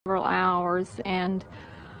hours, and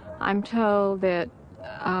I'm told that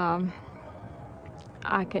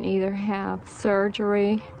I can either have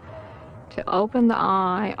surgery to open the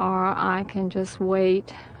eye, or I can just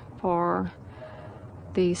wait for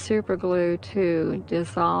the super glue to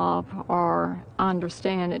dissolve, or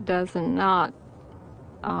understand it does not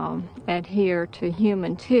adhere to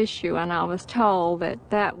human tissue. And I was told that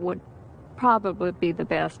that would probably be the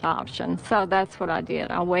best option. So that's what I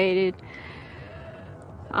did. I waited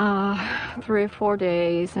 3 or 4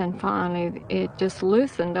 days, and finally it just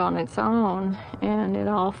loosened on its own, and it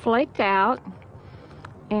all flaked out.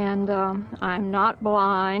 And I'm not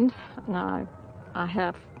blind, and I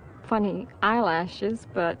have funny eyelashes,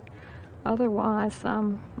 but otherwise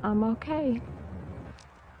I'm okay.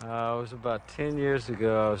 It was about 10 years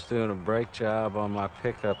ago. I was doing a brake job on my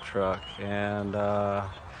pickup truck, and I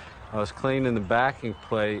was cleaning the backing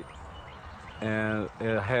plate, and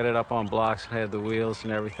it had it up on blocks, and had the wheels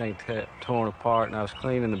and everything torn apart, and I was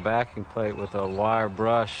cleaning the backing plate with a wire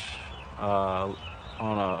brush on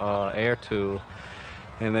a air tool,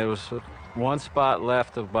 and there was one spot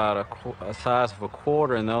left about a size of a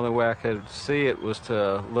quarter, and the only way I could see it was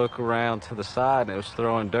to look around to the side, and it was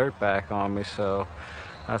throwing dirt back on me. So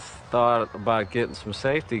I thought about getting some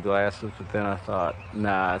safety glasses, but then I thought,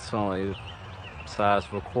 nah, it's only the size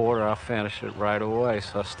of a quarter. I'll finish it right away.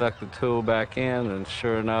 So I stuck the tool back in, and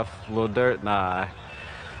sure enough, a little dirt in the eye.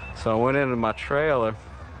 So I went into my trailer.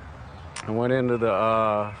 I went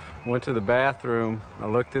to the bathroom. I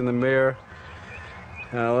looked in the mirror,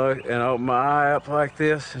 and I looked and opened my eye up like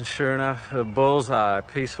this, and sure enough, a bullseye, a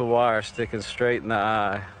piece of wire sticking straight in the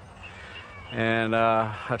eye. And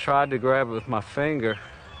I tried to grab it with my finger,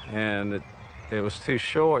 and it was too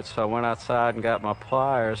short, so I went outside and got my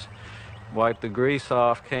pliers, wiped the grease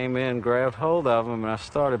off, came in, grabbed hold of them, and I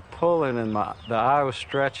started pulling, and the eye was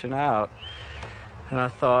stretching out. And I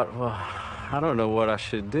thought, well, I don't know what I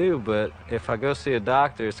should do, but if I go see a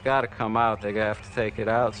doctor, it's got to come out. They have to take it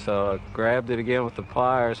out. So I grabbed it again with the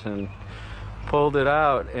pliers and pulled it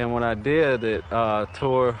out, and when I did, it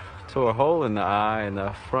tore a hole in the eye, and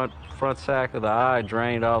the front sack of the eye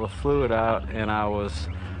drained all the fluid out, and I was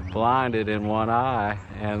blinded in one eye.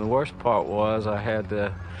 And the worst part was I had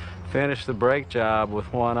to finish the brake job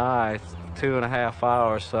with one eye, 2.5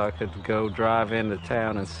 hours, so I could go drive into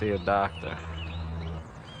town and see a doctor.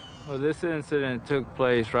 Well, this incident took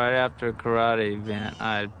place right after a karate event.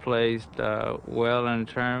 I had placed well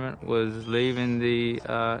interment, was leaving the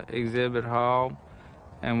exhibit hall,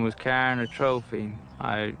 and was carrying a trophy.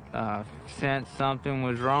 I sensed something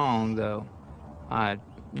was wrong, though. I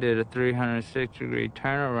did a 360-degree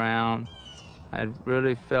turnaround. I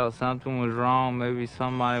really felt something was wrong, maybe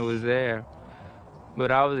somebody was there. But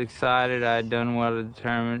I was excited, I had done well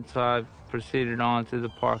determined, so I proceeded on to the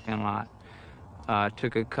parking lot. I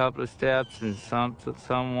took a couple of steps, and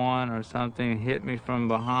someone or something hit me from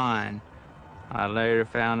behind. I later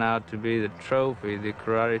found out to be the trophy, the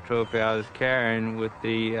karate trophy I was carrying, with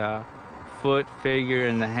the foot figure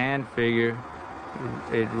and the hand figure.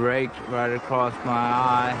 It raked right across my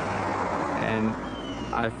eye, and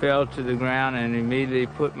I fell to the ground and immediately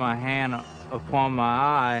put my hand upon my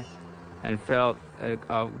eye and felt a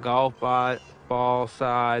golf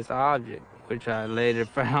ball-sized object, which I later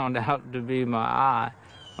found out to be my eye.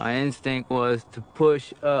 My instinct was to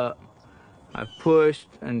push up. I pushed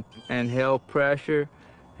and held pressure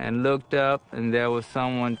and looked up, and there was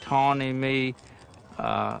someone taunting me,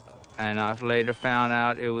 and I later found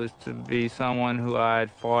out it was to be someone who I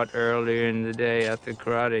had fought earlier in the day at the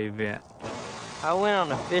karate event. I went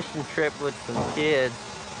on a fishing trip with some kids.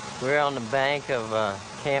 We were on the bank of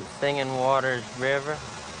Camp Singing Waters River,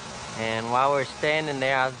 and while we were standing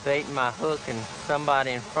there, I was baiting my hook, and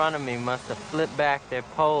somebody in front of me must have flipped back their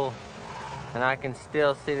pole, and I can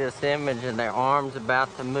still see this image of their arms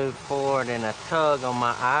about to move forward and a tug on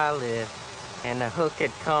my eyelid, and the hook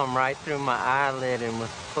had come right through my eyelid and was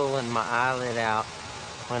pulling my eyelid out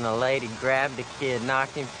when a lady grabbed the kid,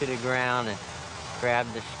 knocked him to the ground, and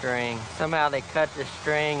grabbed the string. Somehow they cut the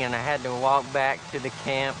string, and I had to walk back to the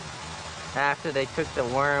camp. After they took the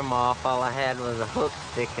worm off, all I had was a hook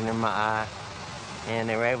sticking in my eye, and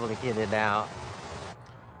they were able to get it out.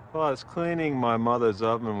 Well, I was cleaning my mother's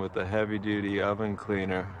oven with a heavy-duty oven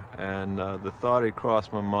cleaner, and the thought had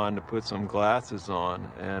crossed my mind to put some glasses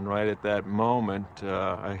on, and right at that moment,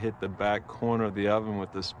 I hit the back corner of the oven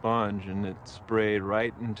with the sponge, and it sprayed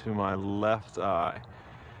right into my left eye.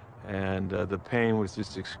 And the pain was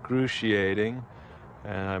just excruciating,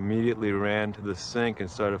 and I immediately ran to the sink and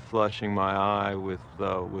started flushing my eye with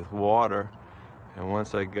water. And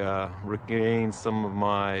once I regained some of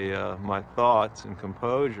my thoughts and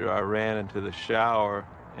composure, I ran into the shower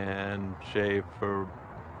and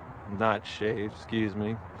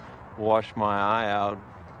wash my eye out,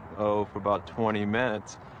 for about 20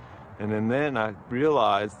 minutes. And then I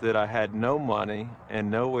realized that I had no money and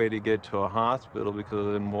no way to get to a hospital because I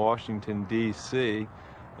was in Washington, D.C.,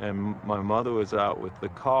 and my mother was out with the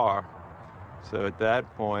car. So at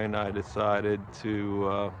that point, I decided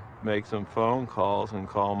to make some phone calls and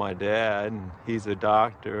call my dad. And he's a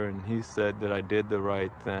doctor, and he said that I did the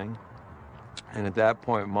right thing. And at that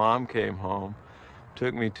point, Mom came home,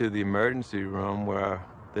 took me to the emergency room where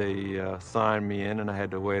they signed me in, and I had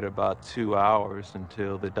to wait about 2 hours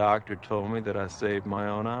until the doctor told me that I saved my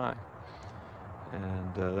own eye.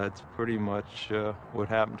 And that's pretty much what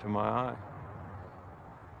happened to my eye.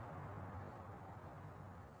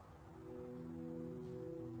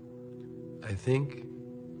 I think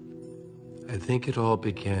it all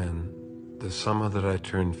began the summer that I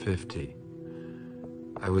turned 50.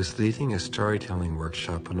 I was leading a storytelling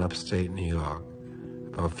workshop in upstate New York,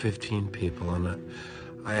 about 15 people, and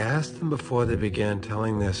I asked them before they began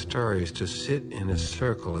telling their stories to sit in a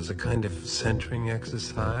circle as a kind of centering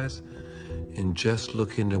exercise and just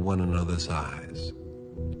look into one another's eyes.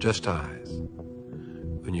 Just eyes.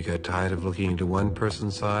 When you get tired of looking into one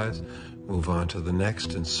person's eyes, move on to the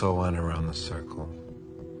next, and so on around the circle.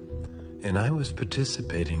 And I was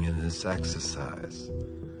participating in this exercise,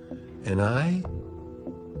 and I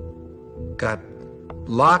got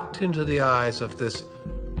locked into the eyes of this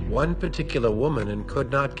one particular woman and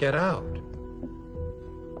could not get out.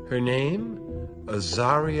 Her name,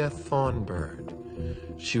 Azaria Thornbird.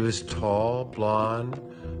 She was tall, blonde,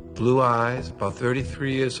 blue eyes, about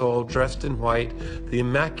 33 years old, dressed in white, the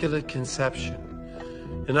Immaculate Conception.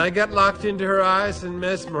 And I got locked into her eyes and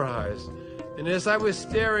mesmerized. And as I was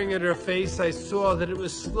staring at her face, I saw that it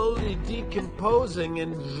was slowly decomposing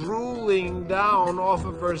and drooling down off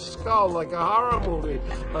of her skull like a horror movie,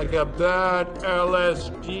 like a bad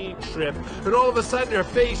LSD trip. And all of a sudden, her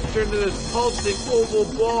face turned to this pulsing oval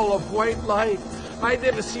ball of white light. I'd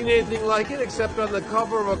never seen anything like it except on the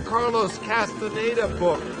cover of a Carlos Castaneda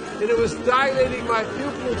book. And it was dilating my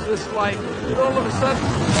pupils, this light. And all of a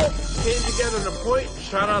sudden, came together in a point,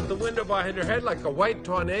 shot out the window behind her head like a white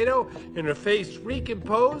tornado, and her face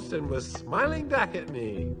recomposed and was smiling back at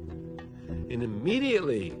me. And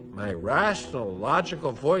immediately, my rational,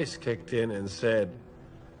 logical voice kicked in and said,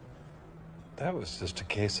 "That was just a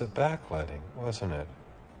case of backlighting, wasn't it?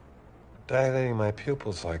 Dilating my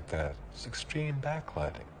pupils like that is extreme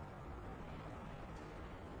backlighting."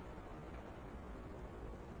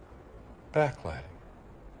 Backlighting.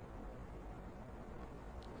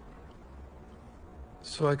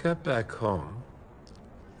 So I got back home,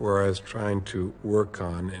 where I was trying to work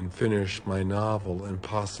on and finish my novel,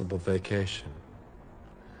 Impossible Vacation.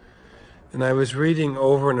 And I was reading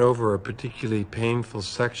over and over a particularly painful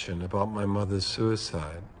section about my mother's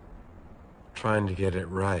suicide, trying to get it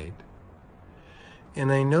right.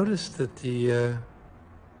 And I noticed that the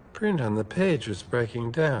print on the page was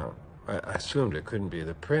breaking down. I assumed it couldn't be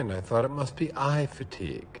the print. I thought it must be eye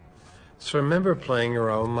fatigue. So I remember playing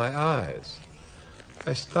around with my eyes.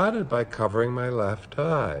 I started by covering my left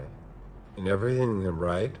eye, and everything on the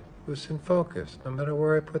right was in focus, no matter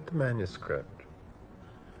where I put the manuscript.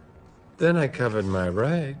 Then I covered my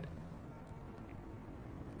right,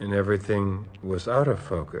 and everything was out of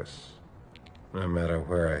focus, no matter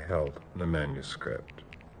where I held the manuscript.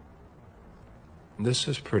 This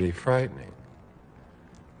is pretty frightening.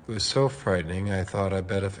 It was so frightening I thought I'd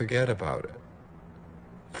better forget about it.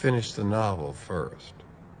 Finish the novel first,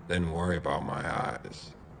 then worry about my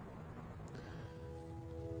eyes.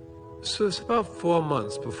 So it's about 4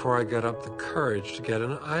 months before I got up the courage to get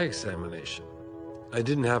an eye examination. I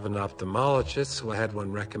didn't have an ophthalmologist, so I had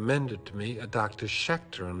one recommended to me, a Dr.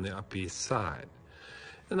 Schechter on the Upper East Side.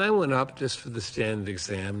 And I went up just for the standard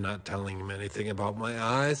exam, not telling him anything about my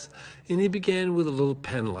eyes, and he began with a little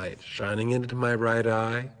pen light, shining into my right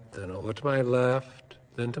eye, then over to my left,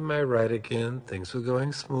 then to my right again. Things were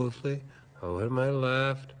going smoothly, over to my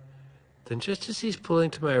left. Then just as he's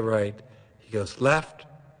pulling to my right, he goes left,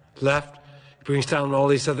 left. He brings down all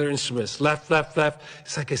these other instruments, left, left, left.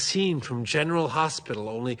 It's like a scene from General Hospital,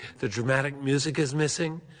 only the dramatic music is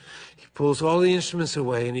missing. He pulls all the instruments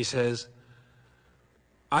away and he says,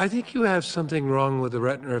 "I think you have something wrong with the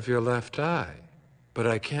retina of your left eye, but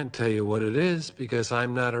I can't tell you what it is because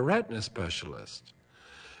I'm not a retina specialist.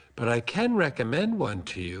 But I can recommend one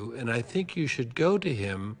to you, and I think you should go to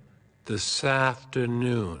him this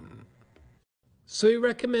afternoon." So he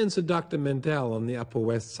recommends a Dr. Mendel on the Upper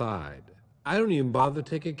West Side. I don't even bother to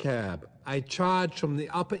take a cab. I charged from the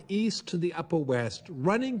upper east to the upper west,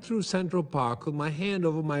 running through Central Park with my hand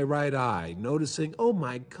over my right eye, noticing, oh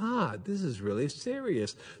my God, this is really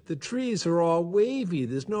serious. The trees are all wavy.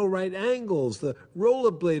 There's no right angles. The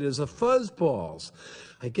rollerbladers are fuzzballs.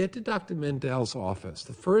 I get to Dr. Mendel's office.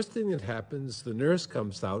 The first thing that happens, the nurse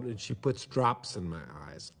comes out and she puts drops in my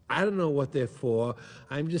eyes. I don't know what they're for.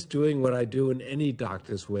 I'm just doing what I do in any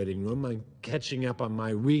doctor's waiting room. I'm catching up on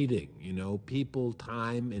my reading, People,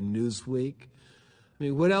 Time, and Newsweek. I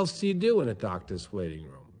mean, what else do you do in a doctor's waiting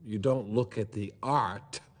room? You don't look at the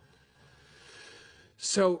art.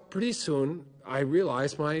 So pretty soon, I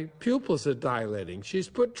realize my pupils are dilating. She's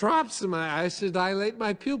put drops in my eyes to dilate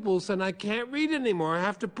my pupils, and I can't read anymore. I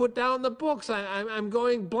have to put down the books. I'm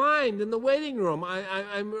going blind in the waiting room.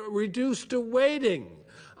 I'm reduced to waiting.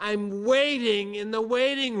 I'm waiting in the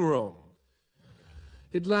waiting room.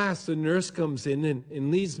 At last, the nurse comes in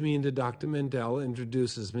and leads me into Dr. Mendel,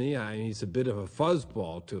 introduces me. He's a bit of a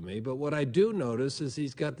fuzzball to me, but what I do notice is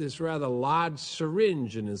he's got this rather large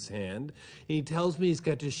syringe in his hand. He tells me he's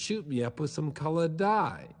got to shoot me up with some colored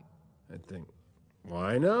dye. I think,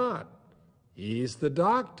 why not? He's the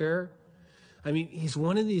doctor. I mean, he's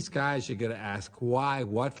one of these guys you're going to ask why,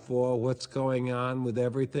 what for, what's going on with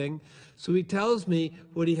everything. So he tells me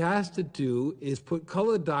what he has to do is put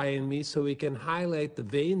color dye in me so he can highlight the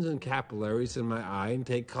veins and capillaries in my eye and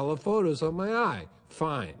take color photos of my eye.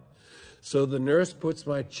 Fine. So the nurse puts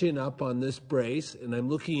my chin up on this brace, and I'm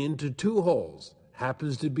looking into two holes.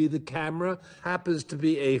 Happens to be the camera, happens to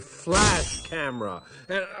be a flash camera.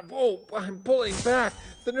 And, I'm pulling back.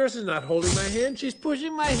 The nurse is not holding my hand, she's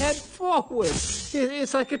pushing my head forward.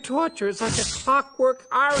 It's like a torture, it's like a clockwork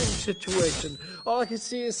orange situation. All I can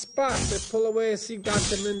see is spots. I pull away, I see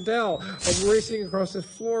Dr. Mendel. I'm racing across the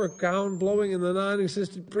floor, gown blowing in the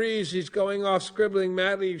non-existent breeze. She's going off, scribbling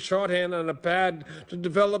madly, shorthand on a pad to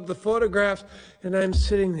develop the photographs. And I'm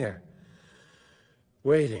sitting there,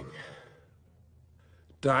 waiting.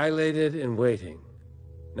 Dilated and waiting.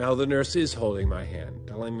 Now the nurse is holding my hand,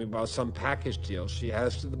 telling me about some package deal she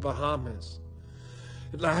has to the Bahamas.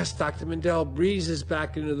 At last, Dr. Mendel breezes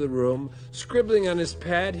back into the room. Scribbling on his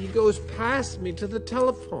pad, he goes past me to the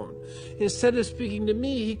telephone. Instead of speaking to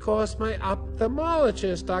me, he calls my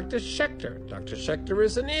ophthalmologist, Dr. Schechter. Dr. Schechter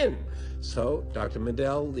isn't in. So Dr.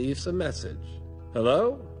 Mendel leaves a message.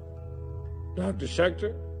 Hello? Dr.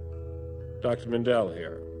 Schechter? Dr. Mendel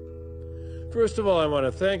here. First of all, I want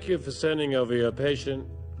to thank you for sending over your patient,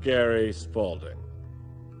 Gary Spaulding.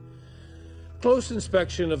 Close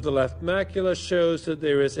inspection of the left macula shows that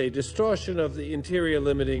there is a distortion of the interior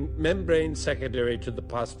limiting membrane secondary to the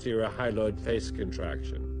posterior hyaloid face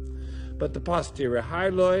contraction. But the posterior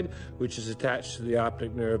hyaloid, which is attached to the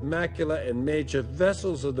optic nerve macula and major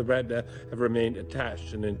vessels of the retina, have remained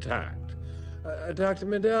attached and intact. Dr.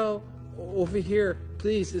 Mendel, over here,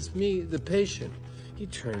 please, it's me, the patient. He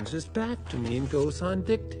turns his back to me and goes on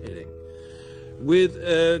dictating. With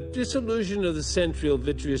dissolution of the centriole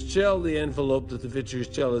vitreous gel, the envelope that the vitreous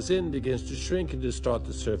gel is in begins to shrink and distort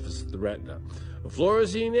the surface of the retina. A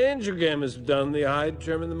fluorescein angiogram is done in the eye to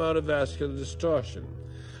determine the amount of vascular distortion.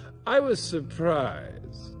 I was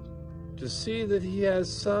surprised to see that he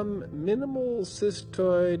has some minimal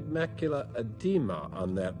cystoid macular edema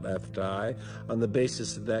on that left eye on the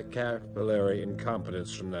basis of that capillary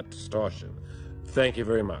incompetence from that distortion. Thank you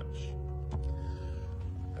very much.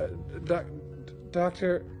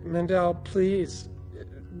 Dr. Mendel, please,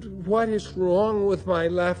 what is wrong with my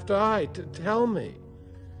left eye? Tell me.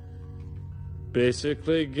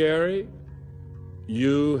 Basically, Gary,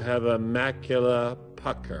 you have a macular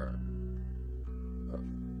pucker.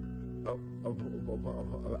 A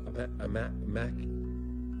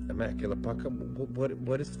macular pucker?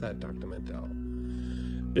 What is that, Dr. Mendel?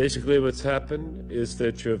 Basically, what's happened is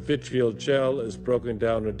that your vitreal gel is broken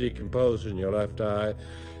down or decomposed in your left eye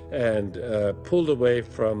and pulled away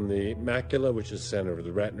from the macula, which is the center of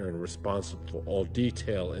the retina and responsible for all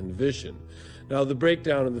detail and vision. Now, the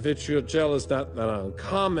breakdown of the vitreal gel is not that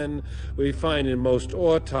uncommon. We find in most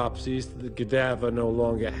autopsies that the cadaver no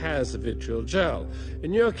longer has the vitreal gel.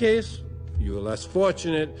 In your case, you were less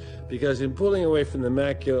fortunate because in pulling away from the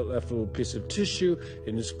macula, it left a little piece of tissue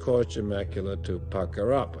and it's caused your macula to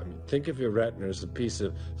pucker up. I mean, think of your retina as a piece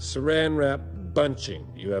of saran wrap bunching.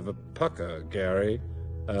 You have a pucker, Gary,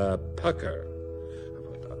 pucker.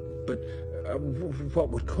 But what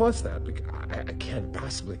would cause that? I can't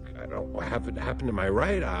possibly, I don't have it happen to my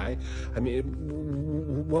right eye. I mean,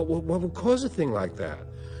 what would cause a thing like that?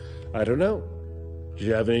 I don't know. Do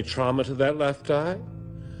you have any trauma to that left eye?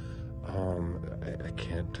 I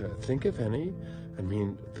can't think of any. I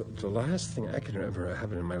mean, the last thing I can remember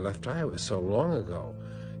having in my left eye was so long ago.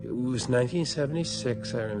 It was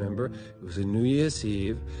 1976, I remember. It was a New Year's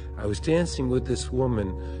Eve. I was dancing with this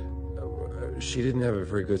woman. She didn't have a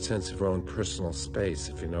very good sense of her own personal space,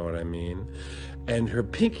 if you know what I mean. And her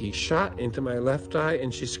pinky shot into my left eye,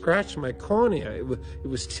 and she scratched my cornea. It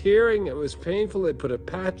was tearing, it was painful. They put a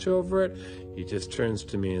patch over it. He just turns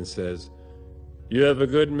to me and says, "You have a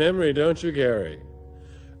good memory, don't you, Gary?"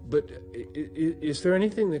 But is there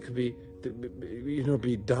anything that could be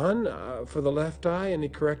done for the left eye? Any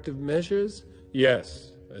corrective measures?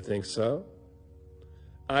 Yes, I think so.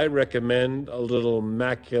 I recommend a little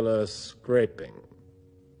macular scraping.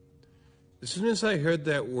 As soon as I heard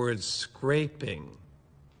that word scraping,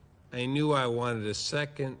 I knew I wanted a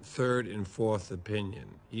second, third, and fourth opinion.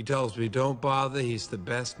 He tells me, don't bother, he's the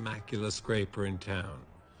best macular scraper in town.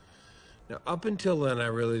 Now, up until then, I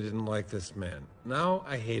really didn't like this man. Now,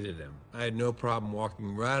 I hated him. I had no problem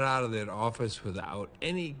walking right out of that office without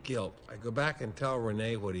any guilt. I go back and tell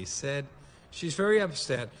Renee what he said. She's very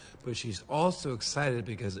upset, but she's also excited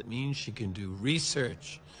because it means she can do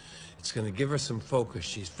research. It's going to give her some focus.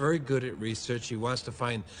 She's very good at research. She wants to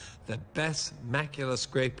find the best macular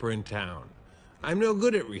scraper in town. I'm no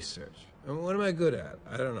good at research. I mean, what am I good at?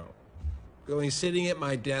 I don't know. Sitting at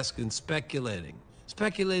my desk and speculating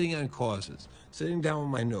on causes, sitting down with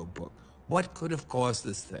my notebook. What could have caused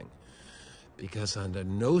this thing? Because under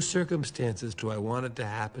no circumstances do I want it to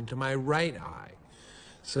happen to my right eye.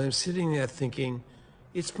 So I'm sitting there thinking,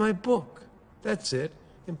 it's my book. That's it.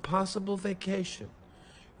 Impossible Vacation.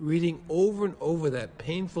 Reading over and over that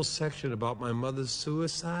painful section about my mother's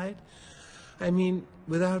suicide. I mean,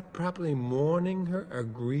 without properly mourning her or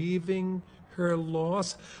grieving her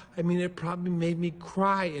loss. I mean, it probably made me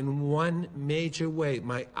cry in one major way.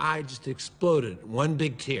 My eye just exploded, one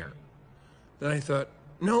big tear. Then I thought,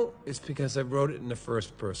 no, it's because I wrote it in the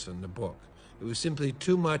first person, the book. It was simply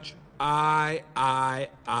too much I.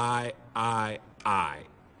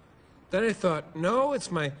 Then I thought, no,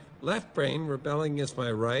 it's my left brain rebelling against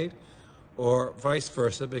my right, or vice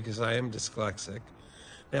versa, because I am dyslexic.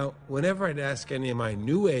 Now, whenever I'd ask any of my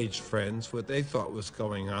New Age friends what they thought was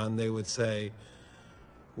going on, they would say,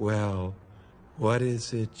 well, what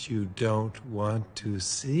is it you don't want to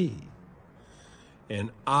see?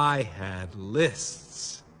 And I had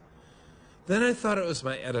lists. Then I thought it was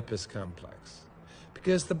my Oedipus complex,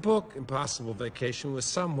 because the book, Impossible Vacation, was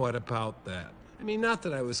somewhat about that. I mean, not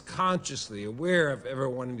that I was consciously aware of ever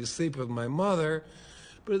wanting to sleep with my mother,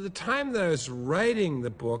 but at the time that I was writing the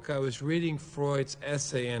book, I was reading Freud's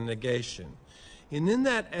essay on negation. And in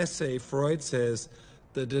that essay, Freud says,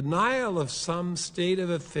 the denial of some state of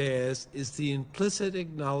affairs is the implicit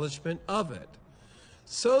acknowledgement of it.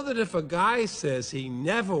 So that if a guy says he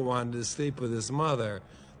never wanted to sleep with his mother,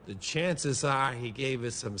 the chances are he gave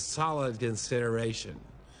it some solid consideration.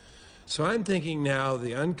 So I'm thinking now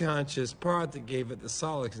the unconscious part that gave it the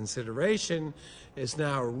solid consideration is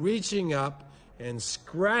now reaching up and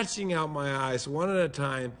scratching out my eyes one at a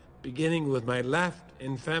time, beginning with my left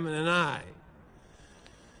and feminine eye.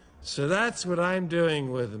 So that's what I'm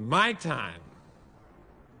doing with my time.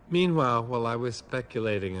 Meanwhile, while I was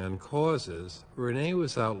speculating on causes, Renee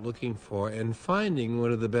was out looking for and finding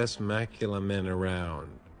one of the best macular men around.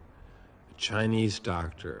 A Chinese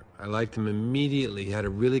doctor. I liked him immediately. He had a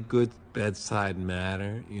really good bedside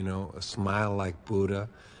manner, a smile like Buddha.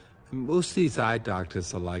 Most of these eye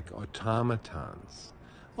doctors are like automatons.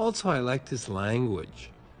 Also, I liked his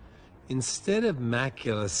language. Instead of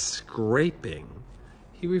macular scraping,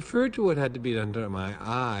 he referred to what had to be done to my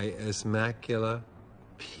eye as macular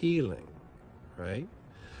peeling, right?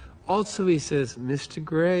 Also, he says, Mr.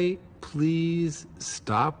 Gray, please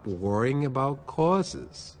stop worrying about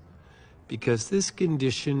causes, because this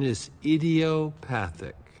condition is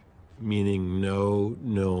idiopathic, meaning no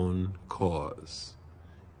known cause.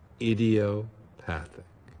 Idiopathic.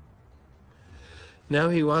 Now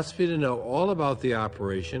he wants me to know all about the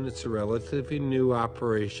operation. It's a relatively new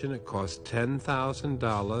operation. It costs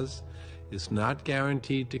 $10,000. It's not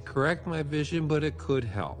guaranteed to correct my vision, but it could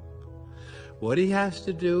help. What he has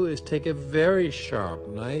to do is take a very sharp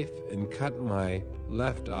knife and cut my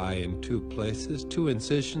left eye in 2 places, 2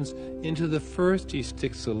 incisions. Into the first, he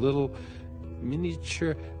sticks a little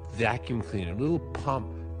miniature vacuum cleaner, a little pump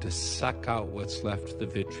to suck out what's left of the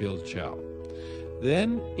vitreal gel.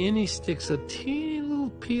 Then in he sticks a teeny little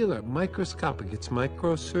peeler, microscopic, it's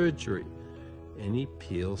microsurgery, and he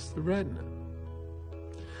peels the retina.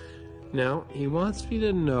 Now, he wants me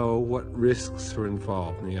to know what risks are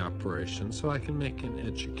involved in the operation so I can make an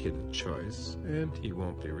educated choice, and he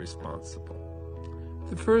won't be responsible.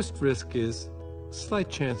 The first risk is slight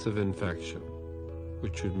chance of infection,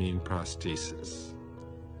 which would mean prosthesis.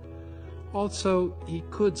 Also, he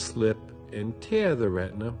could slip and tear the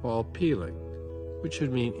retina while peeling, which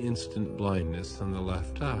would mean instant blindness in the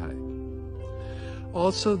left eye.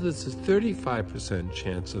 Also, there's a 35%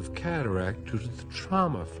 chance of cataract due to the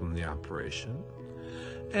trauma from the operation,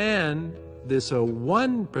 and there's a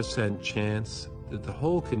 1% chance that the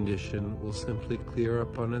whole condition will simply clear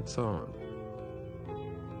up on its own,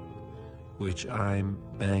 which I'm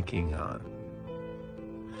banking on.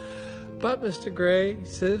 But Mr. Gray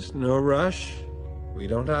says, no rush. We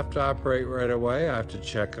don't have to operate right away. I have to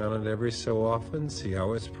check on it every so often, see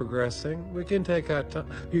how it's progressing. We can take our time.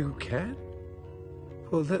 You can?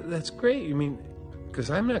 Well, that's great. You mean,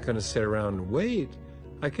 because I'm not going to sit around and wait.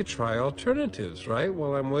 I could try alternatives, right?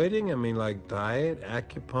 While I'm waiting, I mean, like diet,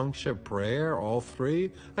 acupuncture, prayer, all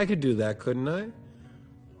three. I could do that, couldn't I?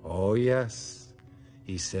 Oh, yes,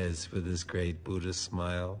 he says with his great Buddhist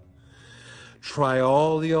smile. Try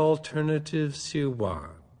all the alternatives you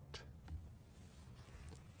want.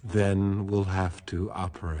 Then we'll have to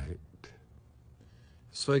operate.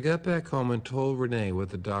 So I got back home and told Renee what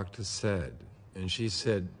the doctor said. And she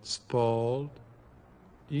said, Spald,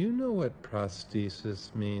 do you know what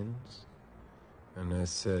prosthesis means? And I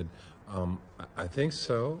said, I think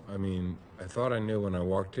so. I mean, I thought I knew when I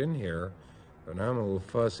walked in here, but now I'm a little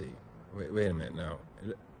fuzzy. Wait a minute now.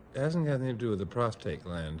 It hasn't got anything to do with the prostate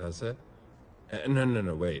gland, does it?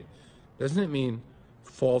 No, wait. Doesn't it mean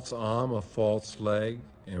false arm or false leg?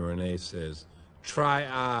 And Renee says, try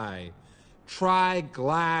eye. Try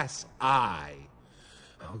glass eye.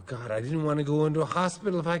 Oh, God, I didn't want to go into a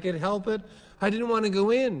hospital if I could help it. I didn't want to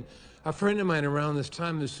go in. A friend of mine around this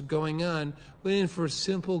time this was going on went in for a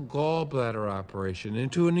simple gallbladder operation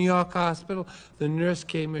into a New York hospital. The nurse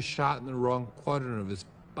gave him a shot in the wrong quadrant of his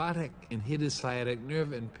buttock and hit his sciatic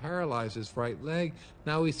nerve and paralyzed his right leg.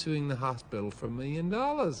 Now he's suing the hospital for $1 million.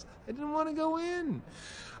 I didn't want to go in.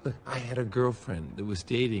 Look, I had a girlfriend that was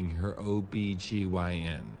dating her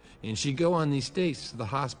OBGYN, and she'd go on these dates to the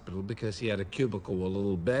hospital because he had a cubicle with a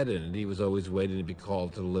little bed in it. He was always waiting to be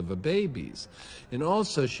called to deliver babies. And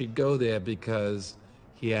also she'd go there because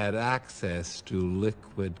he had access to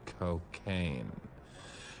liquid cocaine.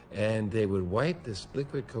 And they would wipe this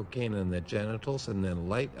liquid cocaine on their genitals and then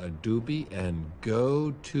light a doobie and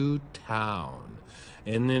go to town.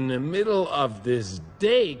 And in the middle of this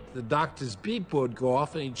date, the doctor's beep would go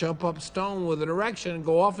off and he'd jump up stone with an erection and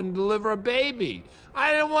go off and deliver a baby.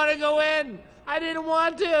 I didn't want to go in. I didn't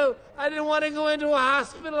want to. I didn't want to go into a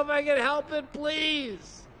hospital if I could help it,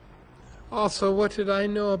 please. Also, what did I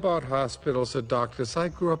know about hospitals or doctors? I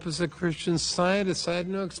grew up as a Christian Scientist. I had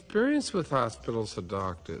no experience with hospitals or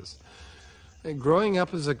doctors. And growing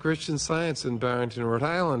up as a Christian Scientist in Barrington, Rhode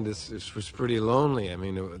Island, was pretty lonely. I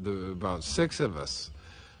mean, there were about 6 of us.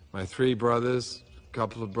 My 3 brothers, a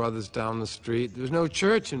couple of brothers down the street. There was no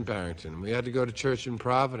church in Barrington. We had to go to church in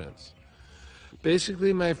Providence.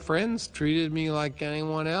 Basically, my friends treated me like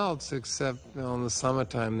anyone else, except in the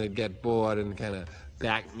summertime they'd get bored and kind of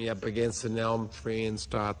back me up against an elm tree and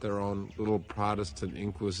start their own little Protestant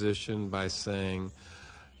inquisition by saying,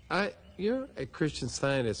 you're a Christian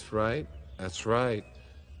Scientist, right? That's right.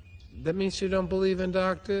 That means you don't believe in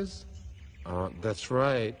doctors? That's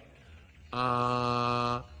right.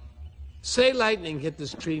 Say lightning hit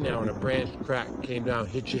this tree now and a branch cracked, came down,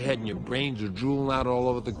 hit your head, and your brains are drooling out all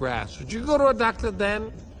over the grass. Would you go to a doctor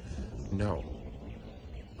then? No.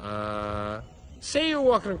 Say you're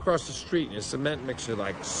walking across the street and a cement mixer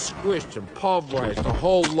like squished and pulverized the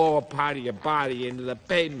whole lower part of your body into the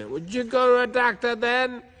pavement. Would you go to a doctor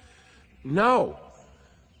then? No.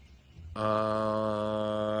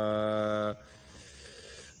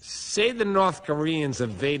 Say the North Koreans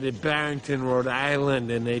invaded Barrington, Rhode Island,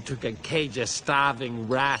 and they took a cage of starving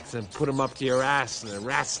rats and put them up to your ass, and the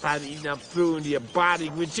rats started eating up through into your body.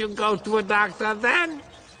 Would you go to a doctor then?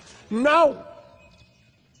 No!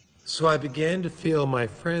 So I began to feel my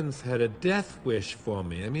friends had a death wish for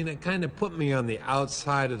me. I mean, it kind of put me on the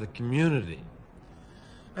outside of the community.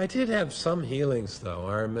 I did have some healings, though.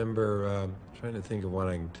 I remember trying to think of what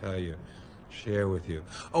I can share with you.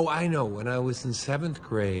 Oh, I know. When I was in 7th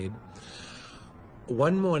grade,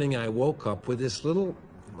 one morning I woke up with this little,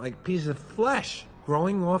 piece of flesh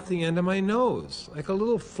growing off the end of my nose, like a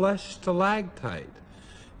little flesh stalactite.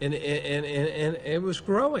 And it was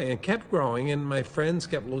growing, and kept growing, and my friends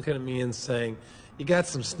kept looking at me and saying, you got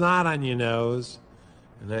some snot on your nose.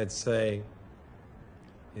 And I'd say,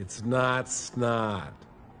 it's not snot.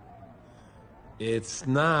 It's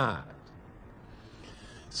not.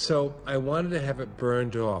 So I wanted to have it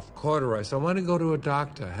burned off, cauterized. I wanted to go to a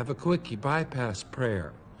doctor, have a quickie bypass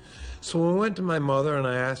prayer. So we went to my mother, and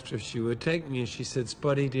I asked her if she would take me, and she said,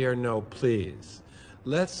 Spuddy, dear, no, please.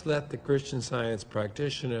 Let's let the Christian Science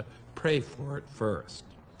practitioner pray for it first.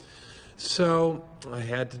 So I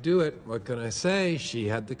had to do it. What can I say? She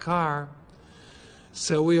had the car.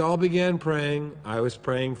 So we all began praying. I was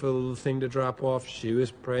praying for the little thing to drop off. She was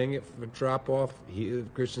praying it for drop off. The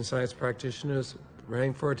Christian Science practitioner was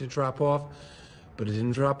praying for it to drop off, but it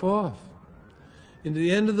didn't drop off. And at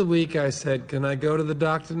the end of the week, I said, "Can I go to the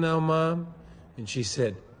doctor now, Mom?" And she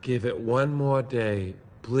said, "Give it one more day.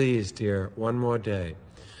 Please, dear, one more day."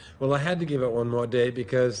 Well, I had to give it one more day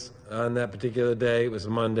because on that particular day, it was a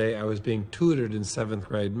Monday, I was being tutored in 7th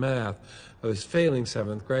grade math. I was failing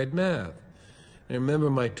 7th grade math. I remember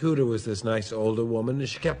my tutor was this nice older woman, and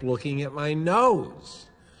she kept looking at my nose.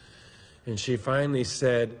 And she finally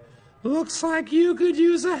said, "Looks like you could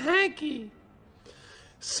use a hanky."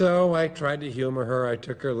 So I tried to humor her. I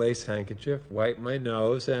took her lace handkerchief, wiped my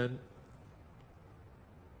nose, and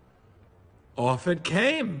off it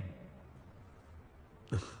came.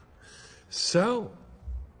 So,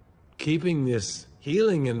 keeping this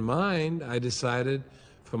healing in mind, I decided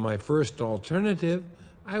for my first alternative,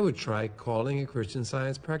 I would try calling a Christian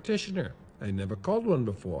Science practitioner. I never called one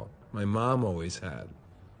before. My mom always had.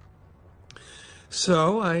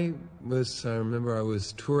 So I remember I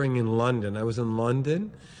was touring in London. I was in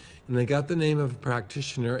London, and I got the name of a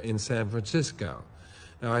practitioner in San Francisco.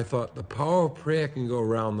 Now I thought, the power of prayer can go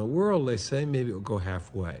around the world, they say, maybe it will go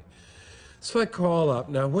halfway. So I call up.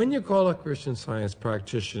 Now, when you call a Christian Science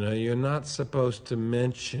practitioner, you're not supposed to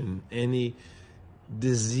mention any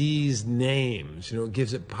disease names. It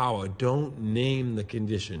gives it power. Don't name the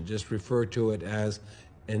condition. Just refer to it as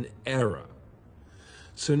an error.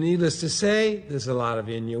 So needless to say, there's a lot of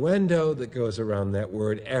innuendo that goes around that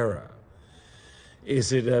word error.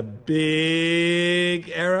 Is it a big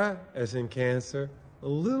error, as in cancer? A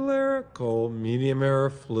little error, cold, medium error,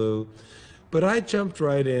 flu. But I jumped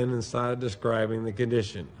right in and started describing the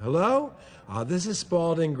condition. Hello? This is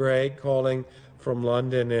Spalding Gray calling from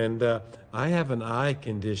London, and I have an eye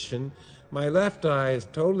condition. My left eye is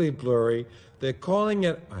totally blurry. They're calling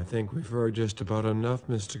it... I think we've heard just about enough,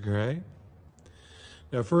 Mr. Gray.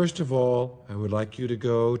 Now, first of all, I would like you to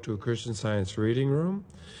go to a Christian Science reading room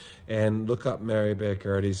and look up Mary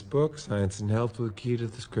Baker Eddy's book, Science and Health with Key to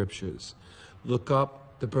the Scriptures. Look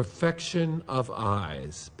up The Perfection of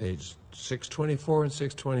Eyes, page 624 and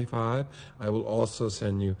 625. I will also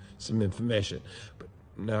send you some information. But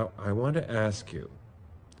now, I want to ask you,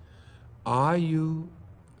 are you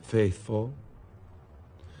faithful?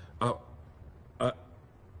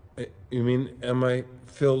 You mean, am I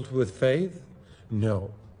filled with faith?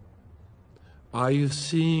 No. Are you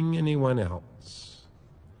seeing anyone else?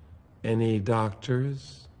 Any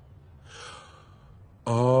doctors?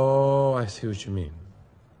 Oh, I see what you mean.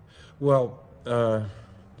 Well,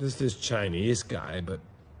 there's this Chinese guy, but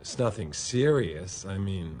it's nothing serious. I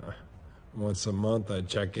mean, once a month I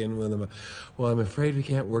check in with him. Well, I'm afraid we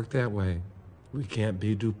can't work that way. We can't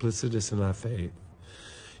be duplicitous in our faith.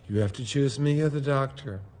 You have to choose me or the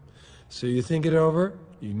doctor. So you think it over.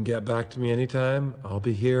 You can get back to me anytime. I'll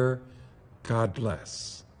be here. God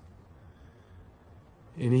bless.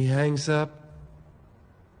 And he hangs up,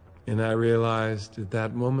 and I realized at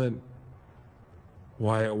that moment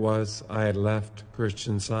why it was I had left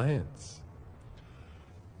Christian Science.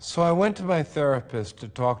 So I went to my therapist to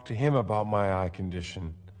talk to him about my eye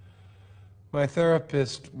condition. My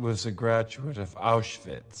therapist was a graduate of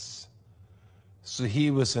Auschwitz, so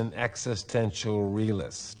he was an existential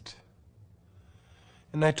realist.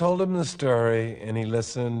 And I told him the story, and he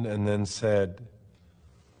listened and then said,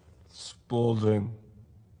 Spalding,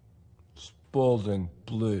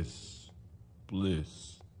 please.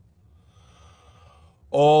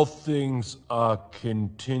 All things are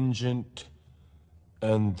contingent,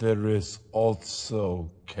 and there is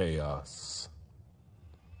also chaos.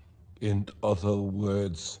 In other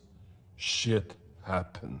words, shit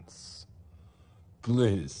happens.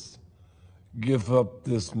 Please, give up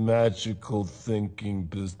this magical thinking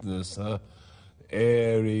business, huh?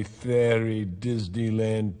 Airy, fairy,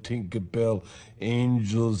 Disneyland, Tinkerbell,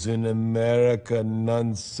 angels in America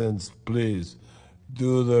nonsense, please.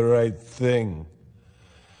 Do the right thing.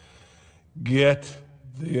 Get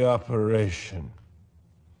the operation.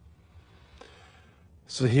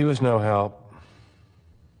 So he was no help.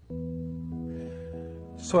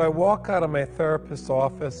 So I walk out of my therapist's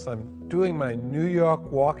office. I'm doing my New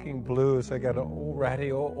York walking blues. I got an old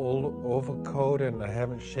ratty old overcoat, and I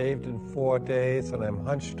haven't shaved in 4 days, and I'm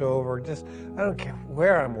hunched over. I don't care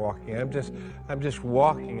where I'm walking. I'm just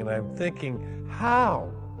walking, and I'm thinking,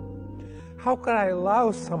 how? How could I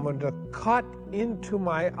allow someone to cut into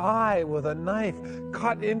my eye with a knife,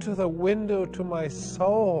 cut into the window to my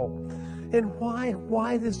soul? And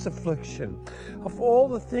why this affliction? Of all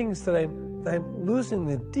the things that I'm losing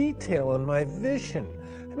the detail in my vision.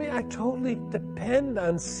 I mean, I totally depend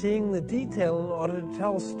on seeing the detail in order to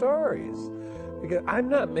tell stories. Because I'm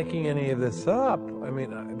not making any of this up. I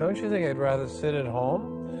mean, don't you think I'd rather sit at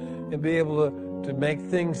home and be able to make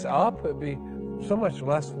things up? It'd be so much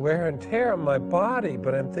less wear and tear on my body.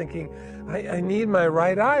 But I'm thinking, I need my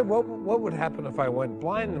right eye. What would happen if I went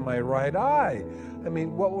blind in my right eye? I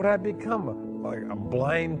mean, what would I become? Like a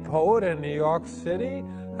blind poet in New York City?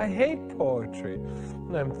 I hate poetry.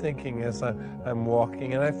 And I'm thinking as I'm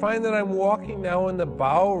walking, and I find that I'm walking now in the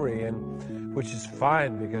Bowery, and which is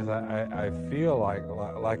fine because I feel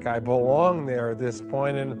like I belong there at this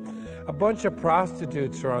point. And a bunch of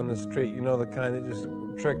prostitutes are on the street, you know, the kind that just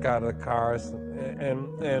trick out of the cars,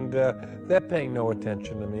 and they're paying no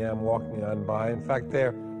attention to me. I'm walking on by. In fact,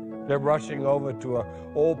 they're rushing over to an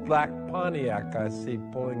old black Pontiac I see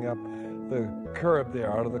pulling up the curb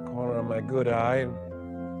there out of the corner of my good eye, and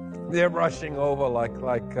they're rushing over like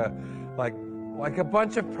a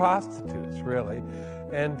bunch of prostitutes, really.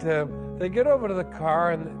 And they get over to the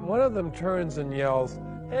car, and one of them turns and yells,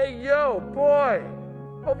 "Hey, yo, boy,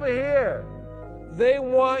 over here. They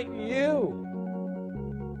want you."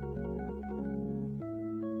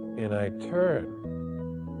 And I turn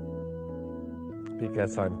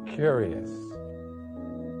because I'm curious,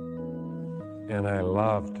 and I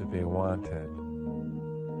love to be wanted.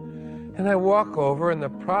 And I walk over, and the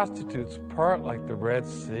prostitutes part like the Red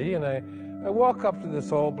Sea, and I walk up to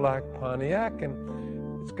this old black Pontiac, and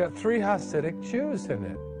it's got 3 Hasidic Jews in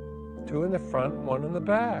it, 2 in the front, 1 in the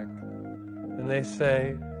back. And they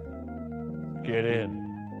say, "Get in."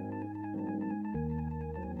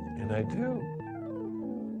 And I do,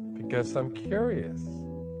 because I'm curious,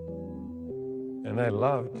 and I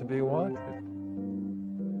love to be wanted.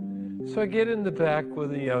 So I get in the back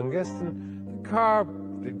with the youngest, and the car,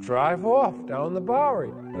 they drive off down the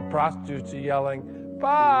Bowery. The prostitutes are yelling,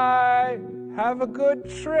 "Bye, have a good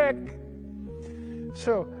trick."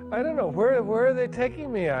 So I don't know, where are they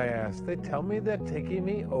taking me, I ask. They tell me they're taking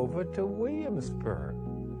me over to Williamsburg.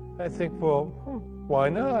 I think, well, why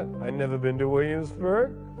not? I've never been to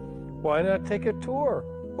Williamsburg. Why not take a tour?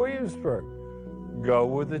 Williamsburg. Go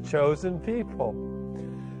with the chosen people.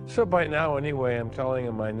 So by now, anyway, I'm telling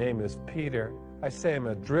them my name is Peter. I say I'm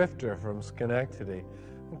a drifter from Schenectady.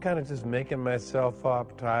 I'm kind of just making myself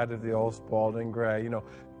up, tired of the old Spalding Gray, you know,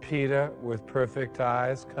 Peter with perfect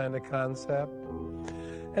eyes kind of concept.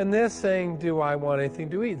 And they're saying, do I want anything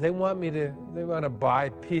to eat? They want to buy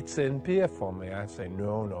pizza and beer for me. I say,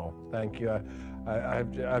 no, thank you.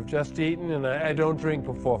 I've just eaten, and I don't drink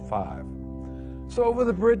before 5. So over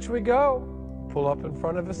the bridge we go, pull up in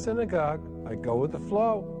front of a synagogue. I go with the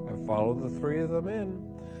flow. I follow the 3 of them in.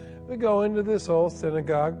 We go into this old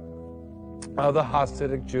synagogue. Other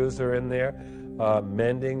Hasidic Jews are in there,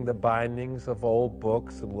 mending the bindings of old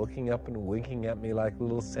books and looking up and winking at me like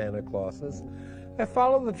little Santa Clauses. I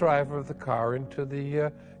follow the driver of the car into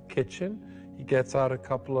the kitchen. He gets out a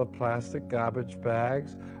couple of plastic garbage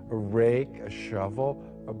bags, a rake, a shovel,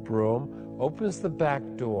 a broom, opens the back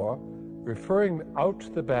door, referring out to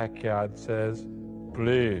the backyard, says,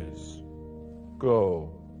 "Please, go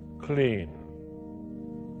clean."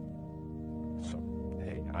 So,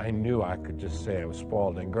 hey, I knew I could just say I was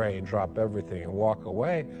Spalding Gray and drop everything and walk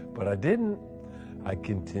away, but I didn't. I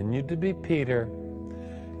continued to be Peter.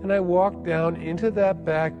 And I walked down into that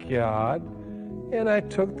backyard, and I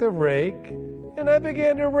took the rake, and I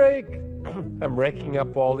began to rake. I'm raking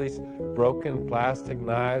up all these broken plastic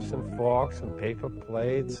knives and forks and paper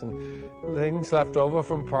plates and things left over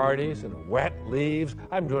from parties and wet leaves.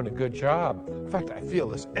 I'm doing a good job. In fact, I feel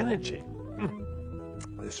this energy,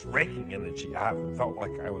 this raking energy. I felt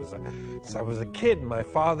like I was a kid in my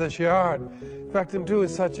father's yard. In fact, I'm doing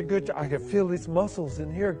such a good job. I can feel these muscles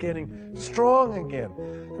in here getting strong again.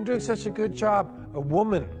 I'm doing such a good job. A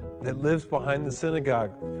woman that lives behind the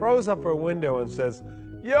synagogue throws up her window and says,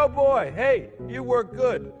 "Yo, boy, hey, you work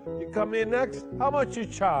good. You come in next? How much you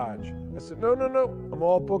charge?" I said, no, I'm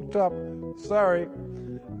all booked up. Sorry.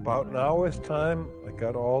 About an hour's time, I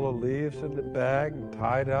got all the leaves in the bag and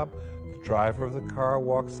tied up. The driver of the car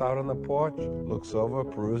walks out on the porch, looks over,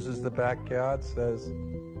 peruses the backyard, says,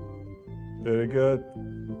 "Very good.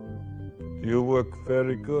 You work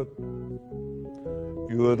very good.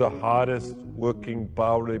 You are the hardest working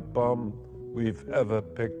Bowery bum we've ever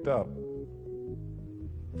picked up.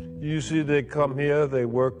 Usually they come here, they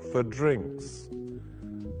work for drinks.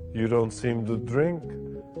 You don't seem to drink,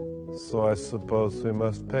 so I suppose we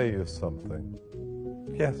must pay you something."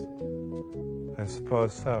 "Yes, I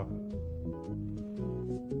suppose so."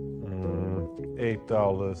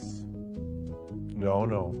 $8.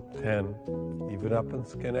 No, 10. Even up in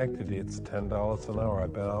Schenectady, it's $10 an hour.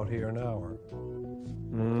 I've been out here an hour.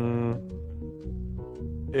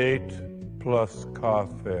 8 plus car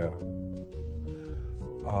fare.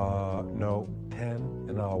 No, 10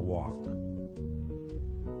 and I'll walk.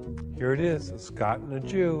 Here it is, a Scot and a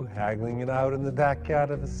Jew haggling it out in the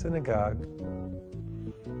backyard of a synagogue.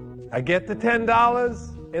 I get the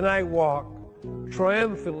 $10 and I walk.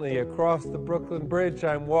 Triumphantly across the Brooklyn Bridge,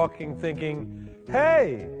 I'm walking thinking,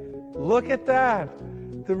 hey, look at that.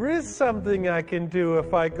 There is something I can do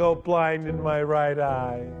if I go blind in my right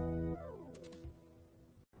eye.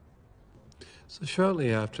 So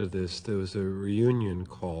shortly after this, there was a reunion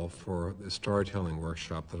call for the storytelling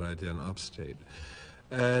workshop that I did in Upstate.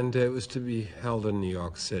 And it was to be held in New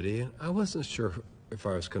York City. I wasn't sure if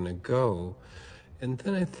I was going to go. And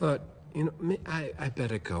then I thought, you know, I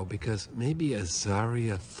better go because maybe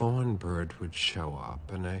Azaria Thornbird would show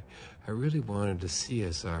up. And I really wanted to see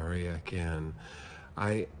Azaria again.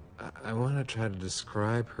 I want to try to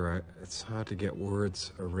describe her. It's hard to get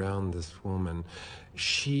words around this woman.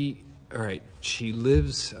 She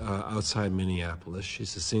lives outside Minneapolis.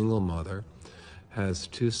 She's a single mother, has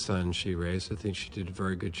 2 sons she raised. I think she did a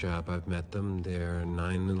very good job. I've met them. They're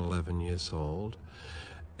 9 and 11 years old.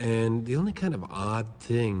 And the only kind of odd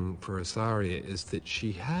thing for Azaria is that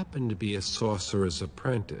she happened to be a sorcerer's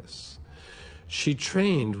apprentice. She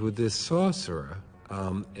trained with this sorcerer,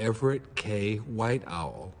 Everett K. White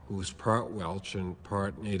Owl, who's part Welsh and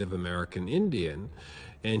part Native American Indian.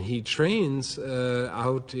 And he trains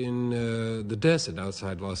out in the desert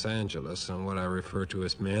outside Los Angeles on what I refer to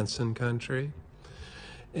as Manson country.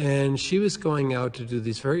 And she was going out to do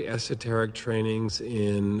these very esoteric trainings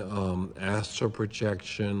in astral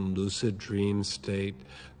projection, lucid dream state,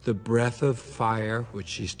 the breath of fire, which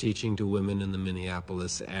she's teaching to women in the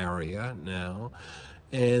Minneapolis area now.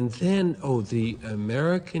 And then, the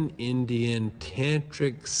American Indian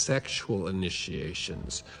tantric sexual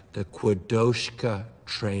initiations, the Kwadoshka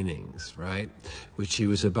trainings, right? Which he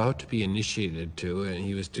was about to be initiated to, and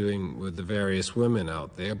he was doing with the various women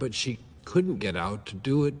out there, but she couldn't get out to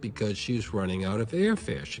do it because she was running out of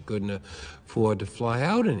airfare. She couldn't afford to fly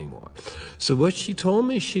out anymore. So what she told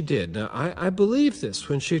me she did, now I believed this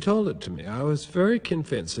when she told it to me. I was very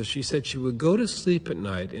convinced. So she said she would go to sleep at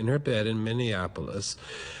night in her bed in Minneapolis,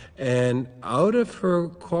 and out of her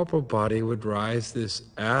corporal body would rise this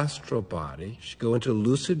astral body. She'd go into a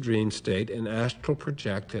lucid dream state and astral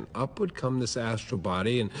project, and up would come this astral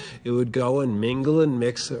body, and it would go and mingle and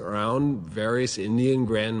mix around various Indian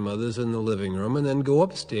grandmothers in the living room, and then go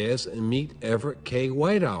upstairs and meet Everett K.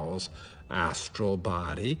 White Owl's astral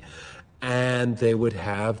body, and they would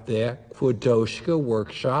have their Kwadoshka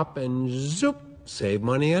workshop and zoop, save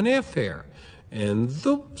money on airfare. And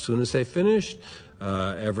zoop, as soon as they finished,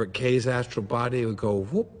 Everett K's astral body would go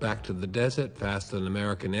whoop back to the desert faster than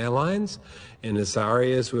American Airlines, and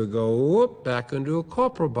Azaria's would go whoop back into a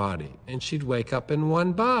corporal body, and she'd wake up in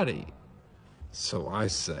one body. So I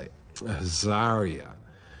say, Azaria,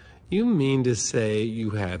 you mean to say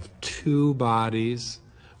you have 2 bodies,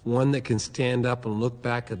 one that can stand up and look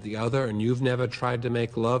back at the other, and you've never tried to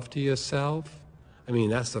make love to yourself? I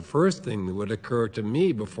mean, that's the first thing that would occur to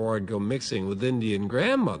me before I'd go mixing with Indian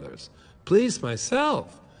grandmothers. Please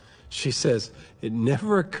myself. She says it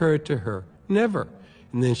never occurred to her, never.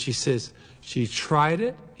 And then she says she tried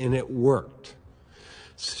it and it worked.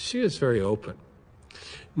 So she was very open.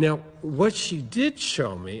 Now, what she did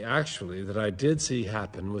show me, actually, that I did see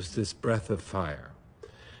happen was this breath of fire.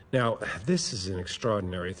 Now, this is an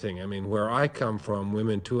extraordinary thing. I mean, where I come from,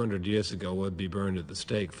 women 200 years ago would be burned at the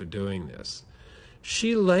stake for doing this.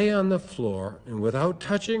 She lay on the floor, and without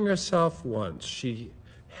touching herself once, she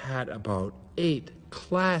had about 8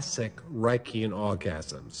 classic Reichian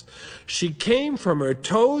orgasms. She came from her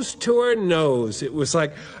toes to her nose. It was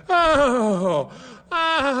like, oh,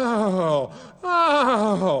 oh,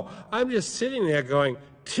 oh. I'm just sitting there going,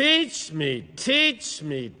 teach me, teach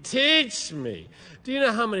me, teach me. Do you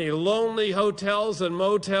know how many lonely hotels and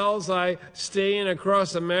motels I stay in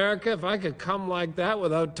across America? If I could come like that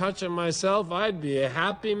without touching myself, I'd be a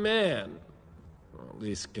happy man, or at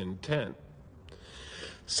least content.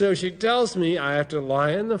 So she tells me I have to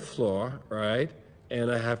lie on the floor, right?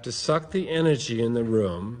 And I have to suck the energy in the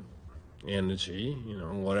room,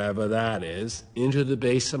 whatever that is, into the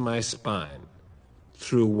base of my spine.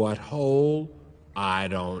 Through what hole? I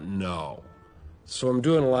don't know. So I'm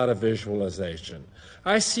doing a lot of visualization.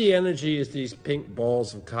 I see energy as these pink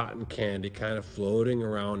balls of cotton candy kind of floating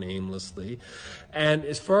around aimlessly. And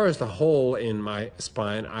as far as the hole in my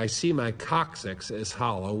spine, I see my coccyx as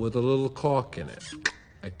hollow with a little cork in it.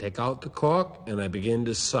 I take out the cork and I begin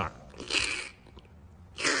to suck.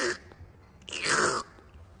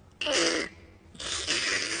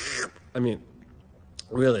 I mean,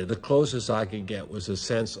 really, the closest I could get was a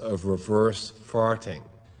sense of reverse farting.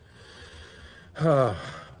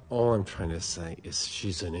 All I'm trying to say is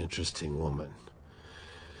she's an interesting woman.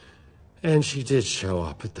 And she did show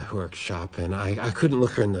up at the workshop, and I couldn't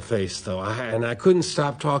look her in the face, though. And I couldn't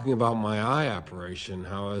stop talking about my eye operation,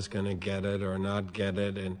 how I was going to get it or not get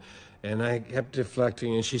it. And I kept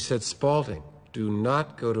deflecting, and she said, Spaulding, do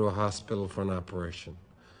not go to a hospital for an operation.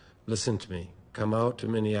 Listen to me. Come out to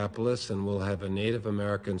Minneapolis, and we'll have a Native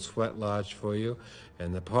American sweat lodge for you.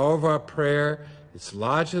 And the power of our prayer, it's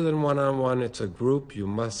larger than one-on-one. It's a group. You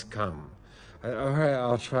must come. All right,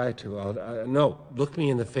 I'll try to. No, look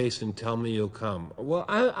me in the face and tell me you'll come. Well,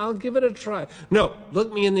 I'll give it a try. No,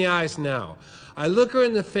 look me in the eyes now. I look her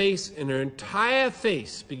in the face, and her entire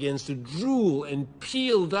face begins to drool and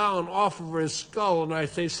peel down off of her skull, and I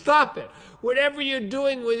say, stop it. Whatever you're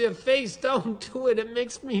doing with your face, don't do it. It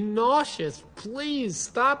makes me nauseous. Please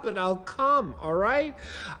stop it. I'll come, all right?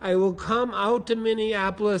 I will come out to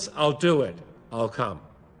Minneapolis. I'll do it. I'll come.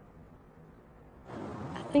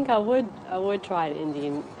 I think I would try an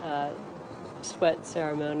Indian sweat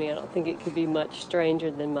ceremony. I don't think it could be much stranger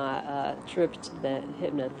than my trip to the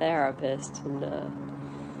hypnotherapist, and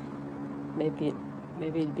maybe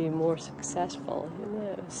it'd be more successful. Who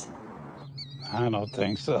knows? I don't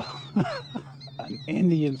think so. An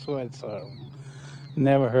Indian sweat ceremony.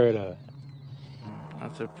 Never heard of it.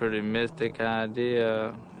 That's a pretty mystic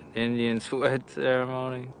idea. Indian sweat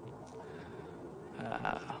ceremony.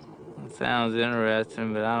 It sounds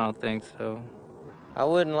interesting, but I don't think so. I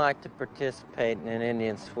wouldn't like to participate in an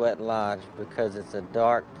Indian sweat lodge because it's a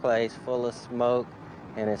dark place full of smoke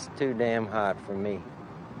and it's too damn hot for me.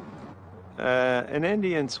 An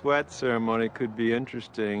Indian sweat ceremony could be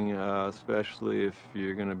interesting, especially if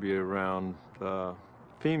you're going to be around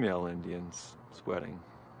female Indians sweating.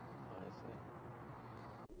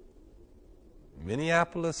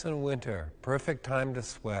 Minneapolis in winter, perfect time to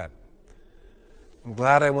sweat. I'm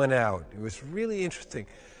glad I went out. It was really interesting.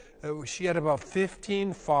 She had about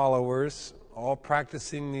 15 followers, all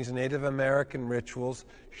practicing these Native American rituals.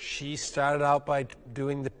 She started out by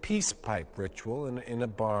doing the peace pipe ritual in a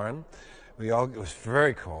barn. It was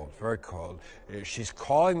very cold, very cold. She's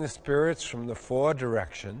calling the spirits from the 4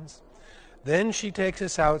 directions. Then she takes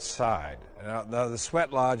us outside. Now the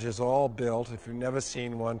sweat lodge is all built, if you've never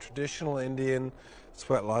seen one, traditional Indian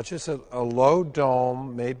sweat lodge. It's a low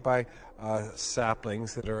dome made by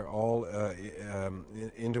saplings that are all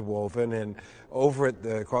interwoven, and over it,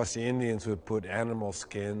 of course, the Indians would put animal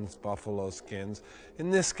skins, buffalo skins. In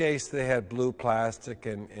this case, they had blue plastic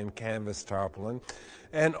and canvas tarpaulin.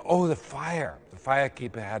 And the fire. The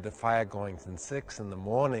firekeeper had the fire going since 6 in the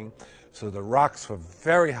morning, so the rocks were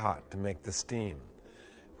very hot to make the steam.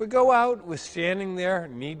 We go out, we're standing there,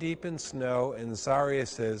 knee-deep in snow, and Zarya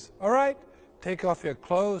says, all right, take off your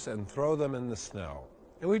clothes and throw them in the snow.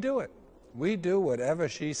 And we do it. We do whatever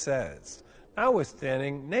she says. Now we're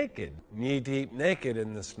standing naked, knee-deep naked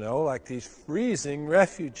in the snow, like these freezing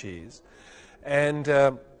refugees.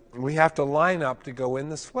 And we have to line up to go in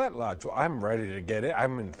the sweat lodge. Well, I'm ready to get in.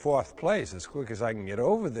 I'm in 4th place as quick as I can get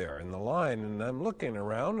over there in the line. And I'm looking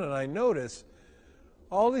around, and I notice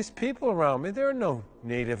all these people around me. There are no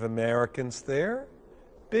Native Americans there.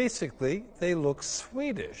 Basically, they look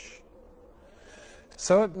Swedish.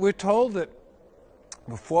 So we're told that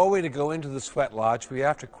before we go into the sweat lodge, we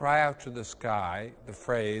have to cry out to the sky the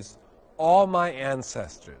phrase, all my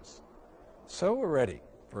ancestors. So we're ready.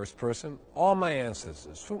 First person, all my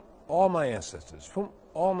ancestors, all my ancestors,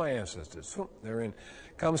 all my ancestors. They're in.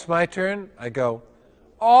 Comes my turn, I go,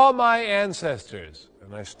 all my ancestors.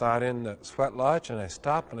 And I start in the sweat lodge, and I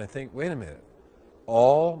stop, and I think, wait a minute,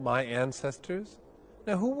 all my ancestors?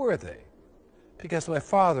 Now, who were they? Because my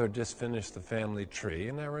father had just finished the family tree,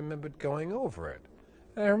 and I remembered going over it.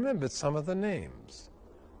 And I remembered some of the names.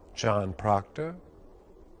 John Proctor,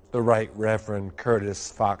 the Right Reverend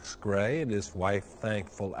Curtis Fox Gray and his wife,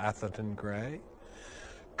 Thankful Atherton Gray,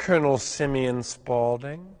 Colonel Simeon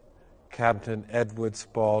Spaulding, Captain Edward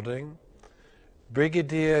Spaulding,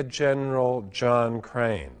 Brigadier General John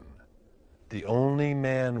Crane, the only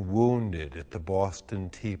man wounded at the Boston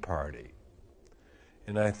Tea Party.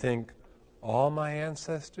 And I think, all my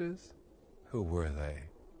ancestors? Who were they?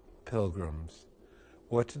 Pilgrims.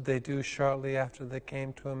 What did they do shortly after they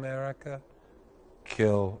came to America?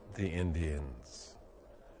 Kill the Indians.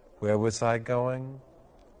 Where was I going?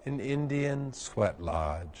 An Indian sweat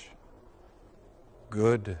lodge.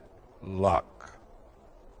 Good luck.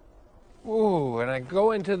 Ooh, and I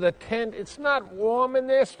go into the tent. It's not warm in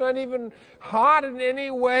there. It's not even hot in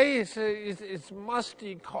any way. It's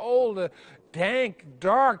musty, cold. dank,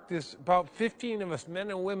 dark. There's about 15 of us, men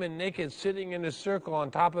and women, naked, sitting in a circle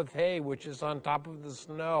on top of hay, which is on top of the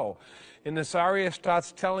snow. And Azaria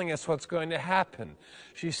starts telling us what's going to happen.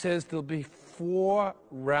 She says there'll be 4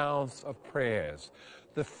 rounds of prayers.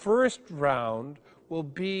 The first round will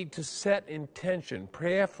be to set intention,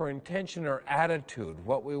 prayer for intention or attitude,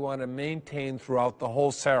 what we want to maintain throughout the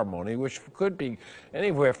whole ceremony, which could be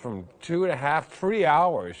anywhere from 2.5, 3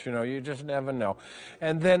 hours, you just never know.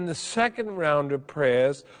 And then the second round of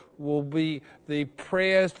prayers will be the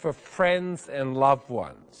prayers for friends and loved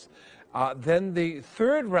ones. Then the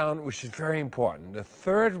third round, which is very important, the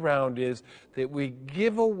third round is that we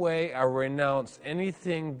give away or renounce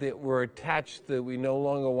anything that we're attached to, that we no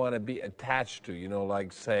longer want to be attached to,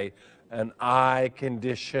 like, say, an eye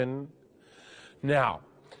condition. Now,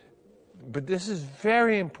 but this is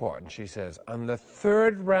very important, she says. On the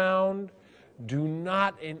third round, do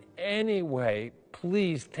not in any way,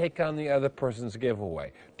 please, take on the other person's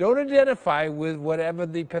giveaway. Don't identify with whatever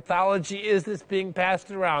the pathology is that's being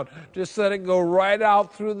passed around. Just let it go right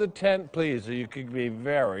out through the tent, please, or you could be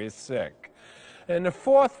very sick. And the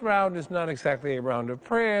fourth round is not exactly a round of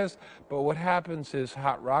prayers, but what happens is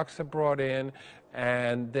hot rocks are brought in,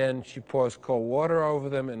 and then she pours cold water over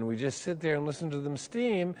them, and we just sit there and listen to them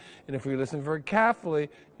steam. And if we listen very carefully,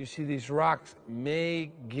 you see these rocks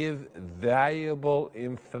may give valuable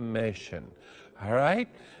information. All right?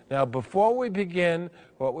 Now, before we begin,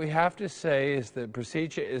 what we have to say is the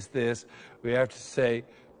procedure is this. We have to say,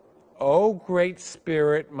 "Oh, great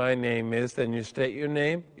spirit, my name is," then you state your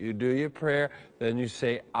name, you do your prayer, then you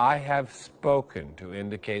say, "I have spoken," to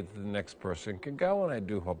indicate that the next person can go, and I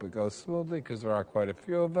do hope it goes smoothly because there are quite a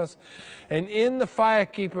few of us. And in the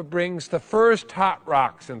firekeeper brings the first hot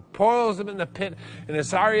rocks and pours them in the pit, and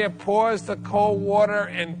Azaria pours the cold water,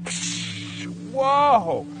 and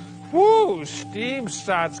whoa! Whoo, steam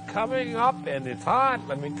starts coming up, and it's hot.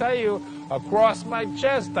 Let me tell you, across my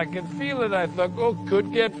chest, I can feel it. I thought, oh,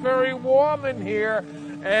 could get very warm in here.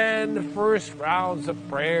 And the first rounds of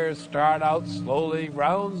prayers start out slowly,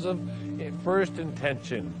 rounds of first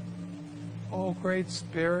intention. Oh, great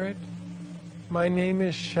spirit, my name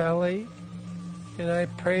is Shelley, and I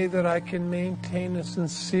pray that I can maintain a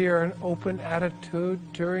sincere and open attitude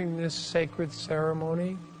during this sacred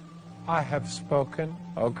ceremony. I have spoken.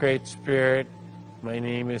 Oh, great spirit, my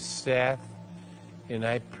name is Seth, and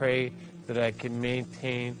I pray that I can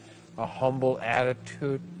maintain a humble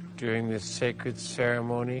attitude during this sacred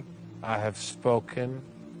ceremony. I have spoken.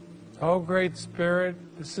 Oh, great spirit,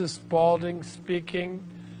 this is Spalding speaking,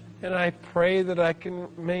 and I pray that I can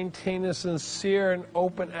maintain a sincere and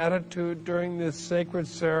open attitude during this sacred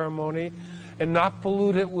ceremony and not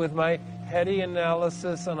pollute it with my heady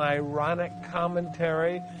analysis and ironic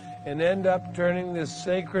commentary, and end up turning this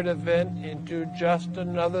sacred event into just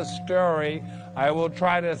another story I will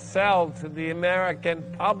try to sell to the American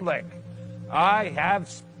public. I have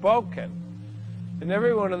spoken. And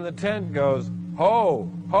everyone in the tent goes, ho,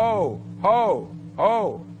 ho, ho,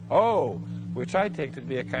 ho, ho, which I take to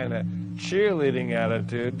be a kind of cheerleading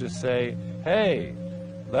attitude to say, hey,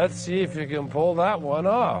 let's see if you can pull that one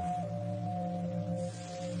off.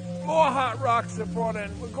 More hot rocks are brought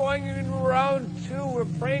in. We're going in round 2. We're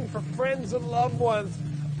praying for friends and loved ones.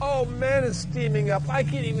 Oh, man, it's steaming up. I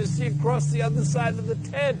can't even see across the other side of the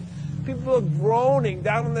tent. People are groaning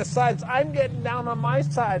down on their sides. I'm getting down on my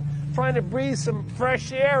side, trying to breathe some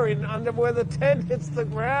fresh air in under where the tent hits the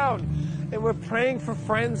ground. And we're praying for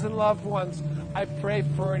friends and loved ones. I pray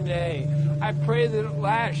for Renee. I pray that at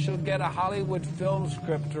last she'll get a Hollywood film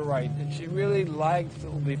script to write that she really likes,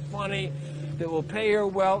 that will be funny, that will pay her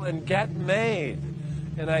well and get made.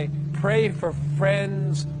 And I pray for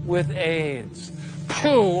friends with AIDS.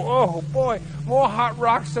 Phew, oh boy, more hot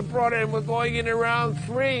rocks are brought in. We're going in round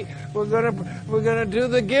 3. We're gonna do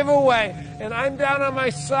the giveaway. And I'm down on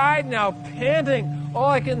my side now, panting. All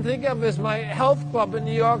I can think of is my health club in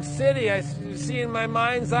New York City. I see in my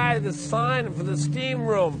mind's eye the sign for the steam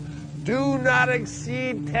room. Do not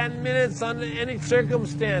exceed 10 minutes under any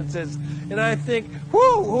circumstances. And I think,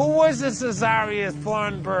 whoo, who was this Azaria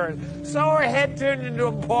Thornburn? So her head turned into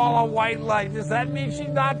a ball of white light. Does that mean she's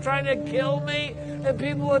not trying to kill me? And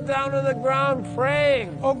people are down on the ground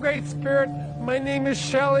praying. Oh, great spirit, my name is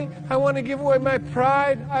Shelley. I want to give away my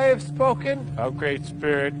pride. I have spoken. Oh, great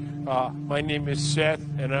spirit, my name is Seth,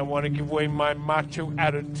 and I want to give away my macho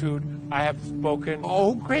attitude. I have spoken.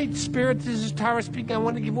 Oh, great spirit, this is Tara speaking. I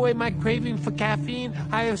want to give away my craving for caffeine.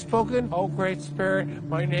 I have spoken. Oh, great spirit,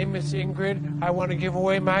 my name is Ingrid. I want to give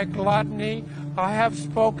away my gluttony. I have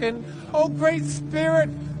spoken. Oh, great spirit,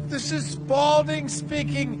 This is Spaulding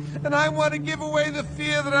speaking, and I want to give away the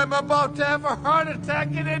fear that I'm about to have a heart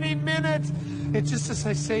attack at any minute. And just as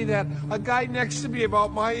I say that, a guy next to me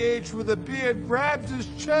about my age with a beard grabs his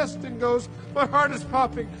chest and goes, "My heart is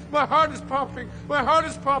popping, my heart is popping, my heart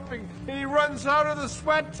is popping." And he runs out of the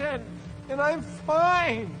sweat tent, and I'm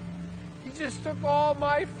fine. He just took all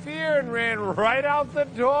my fear and ran right out the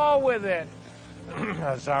door with it.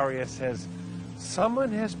 Azaria says,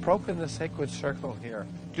 "Someone has broken the sacred circle here.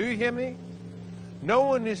 Do you hear me? No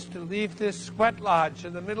one is to leave this sweat lodge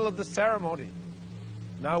in the middle of the ceremony.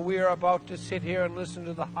 Now we are about to sit here and listen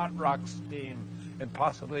to the hot rock steam and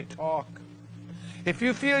possibly talk. If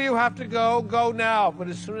you feel you have to go, go now. But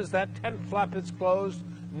as soon as that tent flap is closed,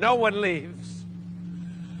 no one leaves."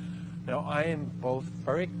 Now, I am both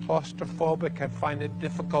very claustrophobic and find it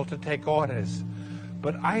difficult to take orders.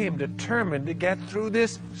 But I am determined to get through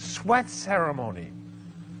this sweat ceremony.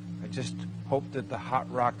 I just hope that the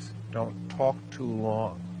hot rocks don't talk too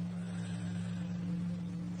long.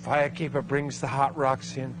 Firekeeper brings the hot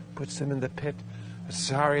rocks in, puts them in the pit.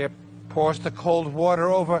 Azaria pours the cold water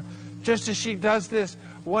over. Just as she does this,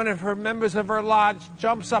 one of her members of her lodge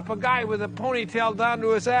jumps up, a guy with a ponytail down to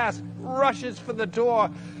his ass, rushes for the door.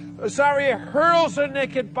 Azaria hurls her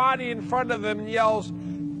naked body in front of him and yells,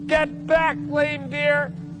 "Get back, lame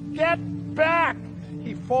deer! Get back!"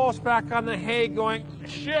 He falls back on the hay going,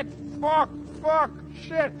 "Shit, fuck, fuck,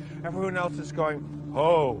 shit." Everyone else is going,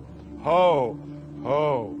 "Ho, ho,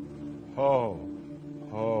 ho, ho,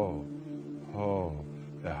 ho, ho."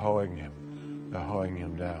 They're hoeing him. They're hoeing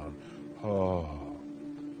him down. Ho,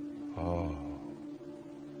 ho.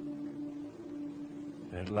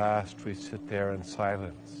 And at last we sit there in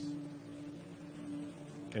silence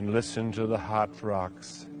and listen to the hot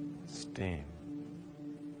rocks steam.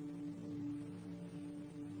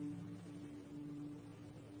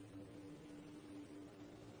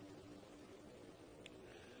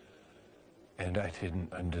 And I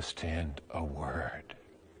didn't understand a word.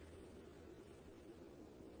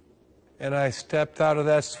 And I stepped out of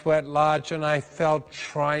that sweat lodge and I felt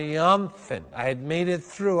triumphant. I had made it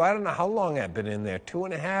through. I don't know how long I'd been in there,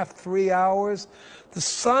 2.5, 3 hours. The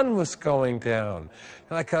sun was going down,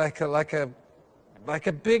 like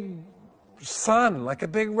a big sun, like a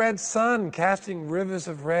big red sun, casting rivers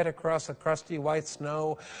of red across the crusty white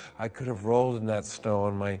snow. I could have rolled in that snow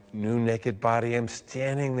on my new naked body. I'm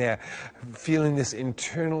standing there, feeling this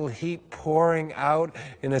internal heat pouring out,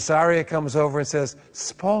 and Azaria comes over and says,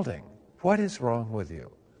 "Spaulding, what is wrong with you?"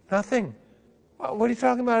 "Nothing." "What are you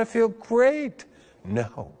talking about? I feel great."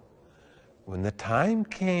 "No. When the time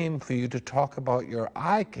came for you to talk about your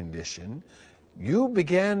eye condition, you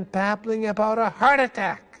began babbling about a heart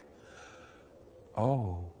attack."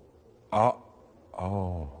 Oh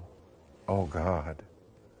God.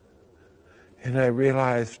 And I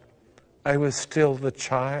realized I was still the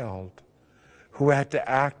child who had to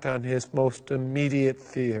act on his most immediate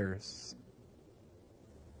fears.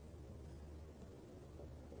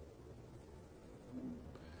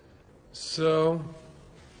 So,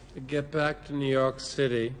 to get back to New York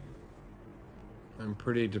City, I'm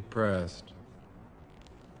pretty depressed,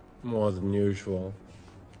 more than usual.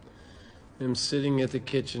 I'm sitting at the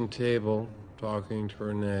kitchen table talking to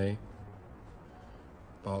Renee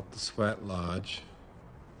about the Sweat Lodge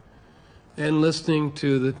and listening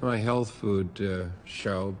to my health food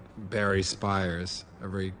show, Barry Spires,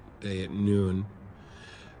 every day at noon.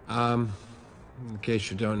 In case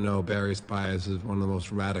you don't know, Barry Spires is one of the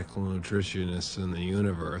most radical nutritionists in the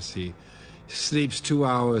universe. He sleeps 2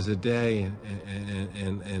 hours a day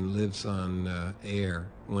and lives on air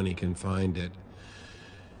when he can find it.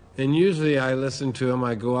 And usually I listen to him.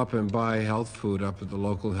 I go up and buy health food up at the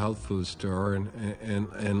local health food store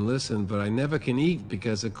and listen, but I never can eat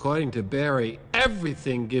because according to Barry,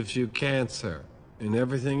 everything gives you cancer and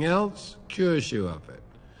everything else cures you of it.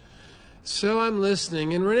 So I'm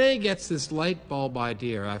listening, and Renee gets this light bulb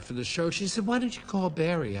idea after the show. She said, "Why don't you call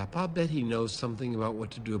Barry up? I'll bet he knows something about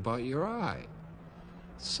what to do about your eye."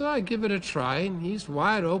 So I give it a try, and he's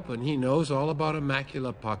wide open. He knows all about a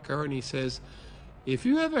macular pucker, and he says, "If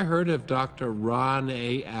you ever heard of Dr. Ron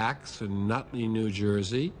A. Axe in Nutley, New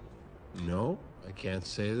Jersey?" "No, I can't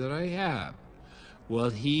say that I have."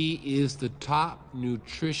 "Well, he is the top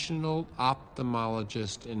nutritional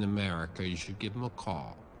ophthalmologist in America. You should give him a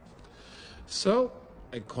call." So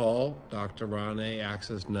I call Dr. Ron A.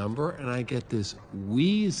 Axe's number, and I get this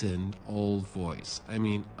weazened old voice. I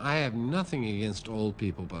mean, I have nothing against old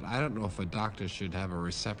people, but I don't know if a doctor should have a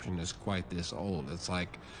receptionist quite this old. It's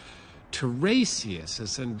like Teresius.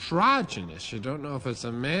 It's androgynous. You don't know if it's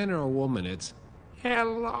a man or a woman. It's,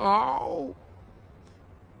 "Hello?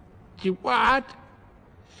 You what?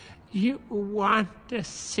 You want to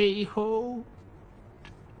see who?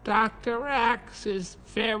 Dr. Axe is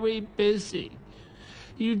very busy.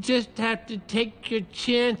 You just have to take your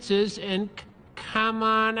chances and come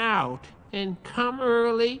on out. And come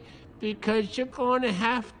early because you're going to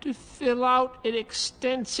have to fill out an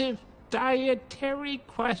extensive dietary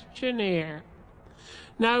questionnaire.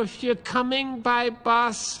 Now, if you're coming by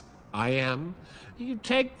bus, I am, you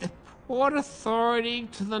take the Port Authority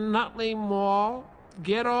to the Nutley Mall,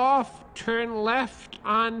 get off, turn left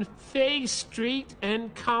on Fay Street,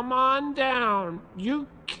 and come on down. You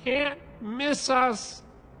can't miss us.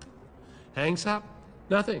 Hangs up.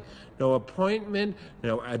 Nothing. No appointment,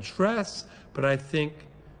 no address, but I think,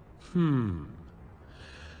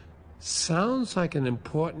 sounds like an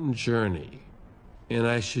important journey, and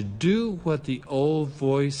I should do what the old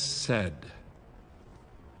voice said.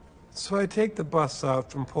 So I take the bus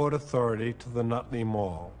out from Port Authority to the Nutley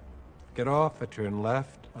Mall. Get off, I turn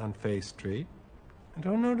left on Fay Street. I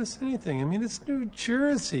don't notice anything. I mean, it's New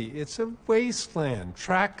Jersey. It's a wasteland.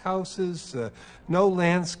 Track houses, no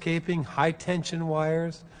landscaping, high-tension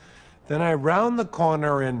wires. Then I round the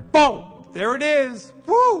corner and boom! There it is!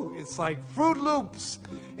 Woo! It's like Fruit Loops.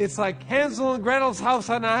 It's like Hansel and Gretel's house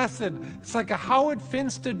on acid. It's like a Howard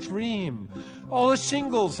Finster dream. All the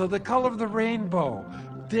shingles are the color of the rainbow.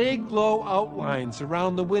 Big, low outlines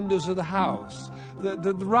around the windows of the house.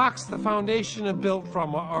 The rocks the foundation are built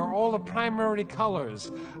from are all the primary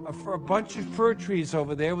colors. For a bunch of fir trees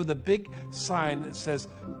over there with a big sign that says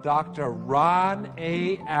Dr. Ron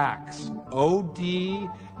A. Axe,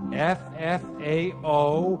 O-D-F-F-A-O,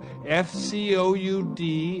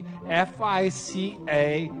 F-C-O-U-D,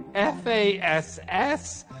 F-I-C-A,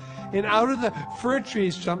 F-A-S-S. And out of the fir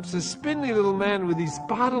trees jumps a spindly little man with these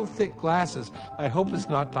bottle-thick glasses. I hope it's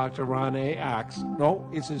not Dr. Ron A. Axe. No,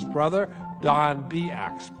 it's his brother, Don B.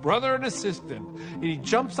 Axe, brother and assistant. And he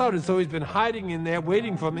jumps out as though he's been hiding in there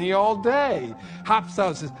waiting for me all day. Hops out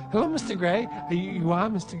and says, "Hello, Mr. Gray. You are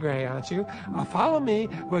Mr. Gray, aren't you? Follow me.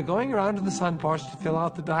 We're going around to the sun porch to fill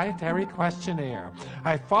out the dietary questionnaire."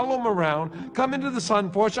 I follow him around, come into the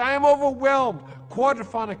sun porch. I am overwhelmed.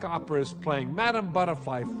 Quadraphonic opera is playing, Madame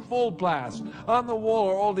Butterfly, full blast. On the wall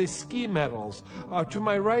are all these ski medals. To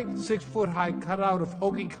my right, 6-foot-high cutout of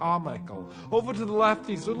Hoagie Carmichael. Over to the left,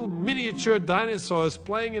 these little miniature dinosaurs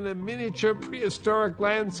playing in a miniature prehistoric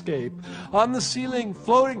landscape. On the ceiling,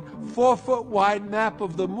 floating 4-foot-wide map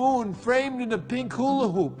of the moon framed in a pink hula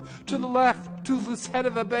hoop. To the left, toothless head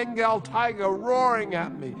of a Bengal tiger roaring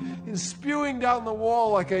at me. And spewing down the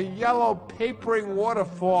wall like a yellow papering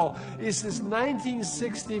waterfall is this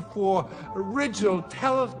 1964 original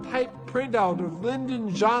teletype printout of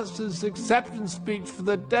Lyndon Johnson's acceptance speech for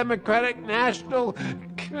the Democratic National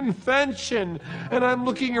Convention. And I'm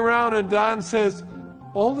looking around and Don says,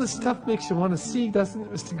 "All this stuff makes you want to see, doesn't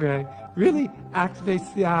it, Mr. Gray? Really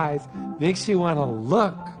activates the eyes, makes you want to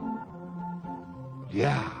look."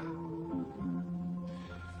 Yeah.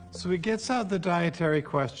 So he gets out the dietary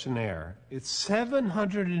questionnaire. It's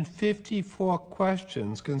 754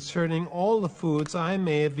 questions concerning all the foods I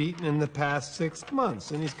may have eaten in the past 6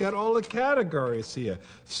 months. And he's got all the categories here: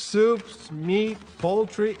 soups, meat,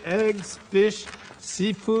 poultry, eggs, fish,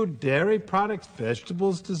 seafood, dairy products,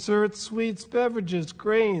 vegetables, desserts, sweets, beverages,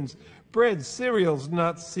 grains, bread, cereals,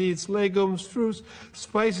 nuts, seeds, legumes, fruits,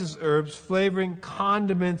 spices, herbs, flavoring,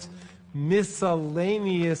 condiments,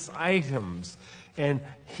 miscellaneous items. And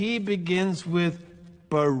he begins with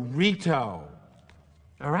burrito.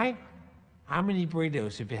 All right? How many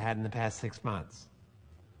burritos have you had in the past 6 months?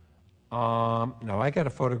 No, I got a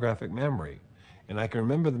photographic memory. And I can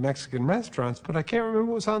remember the Mexican restaurants, but I can't remember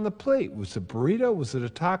what was on the plate. Was it a burrito? Was it a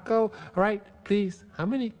taco? All right, please. How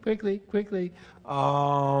many? Quickly.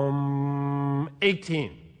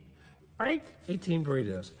 18. All right? 18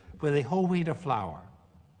 burritos. Were they whole wheat or flour?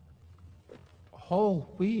 Whole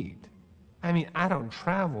wheat. I mean, I don't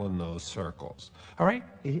travel in those circles. All right?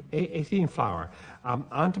 18 flour.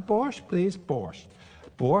 On to borscht, please. Borscht.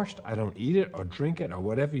 Borscht, I don't eat it or drink it or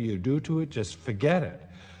whatever you do to it. Just forget it.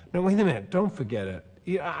 No, wait a minute. Don't forget it.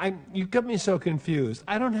 You got me so confused.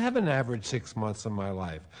 I don't have an average 6 months of my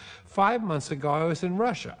life. 5 months ago, I was in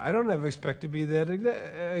Russia. I don't ever expect to be there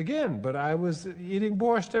again, but I was eating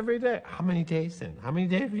borscht every day. How many days in? How many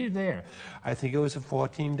days were you there? I think it was a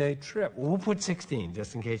 14-day trip. We'll put 16,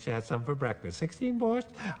 just in case you had some for breakfast. 16 borscht?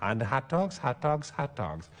 On the hot dogs.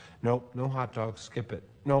 No hot dogs. Skip it.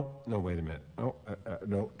 No, wait a minute.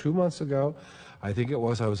 No, 2 months ago, I think it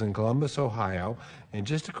was, I was in Columbus, Ohio, and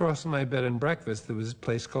just across from my bed and breakfast, there was a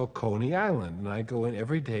place called Coney Island, and I'd go in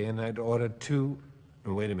every day, and I'd order 2,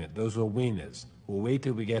 no, wait a minute, those were wieners. We'll wait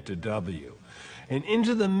till we get to W. And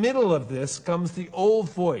into the middle of this comes the old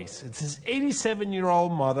voice. It's his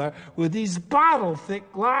 87-year-old mother with these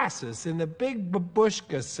bottle-thick glasses and a big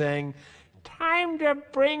babushka saying, "Time to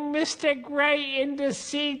bring Mr. Gray in to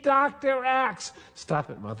see Dr. X." Stop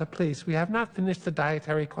it, Mother, please. We have not finished the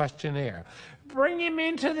dietary questionnaire. "Bring him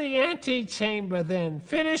into the antechamber then.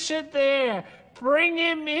 Finish it there. Bring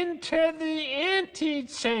him into the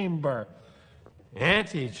antechamber."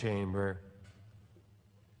 Antechamber.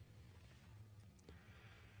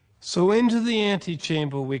 So into the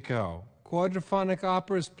antechamber we go. Quadraphonic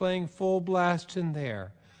opera is playing full blast in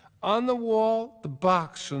there. On the wall, the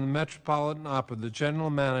box from the Metropolitan Opera, the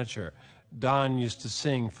general manager, Don, used to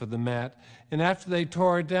sing for the Met. And after they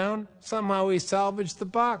tore it down, somehow he salvaged the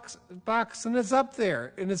box, and it's up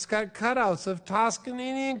there. And it's got cutouts of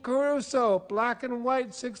Toscanini and Caruso, black and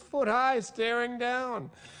white, 6 foot high, staring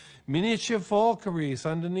down. Miniature Valkyries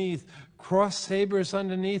underneath, cross sabers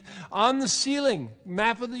underneath. On the ceiling,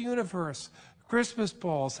 map of the universe. Christmas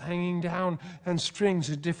balls hanging down and strings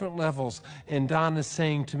at different levels. And Don is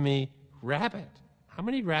saying to me, "Rabbit? How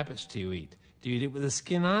many rabbits do you eat? Do you eat it with the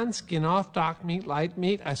skin on, skin off, dark meat, light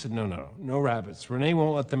meat?" I said, no rabbits. Renee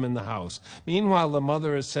won't let them in the house. Meanwhile, the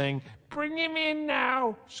mother is saying, "Bring him in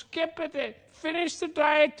now. Skip it. Finish the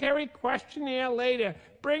dietary questionnaire later.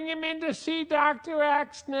 Bring him in to see Dr.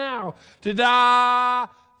 X now." Ta-da!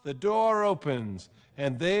 The door opens.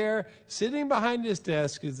 And there, sitting behind his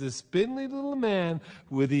desk, is this spindly little man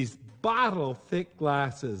with these bottle-thick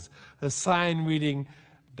glasses, a sign reading,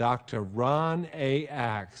 "Dr. Ron A.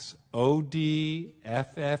 Axe, O.D.,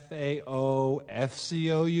 F.F.A.O.,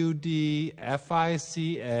 F.C.O.U.D.,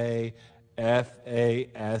 F.I.C.A.,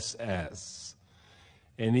 F.A.S.S."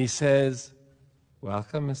 And he says,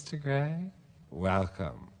 "Welcome, Mr. Gray.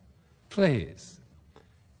 Welcome. Please,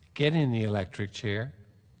 get in the electric chair."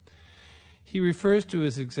 He refers to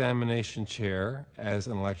his examination chair as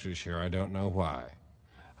an electric chair. I don't know why.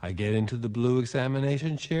 I get into the blue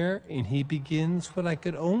examination chair, and he begins what I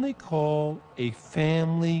could only call a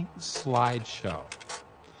family slideshow.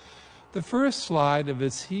 The first slide of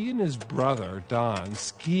it's he and his brother, Don,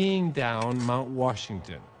 skiing down Mount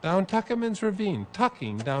Washington, down Tuckerman's Ravine,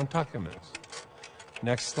 tucking down Tuckerman's.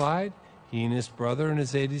 Next slide, he and his brother and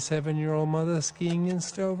his 87-year-old mother skiing in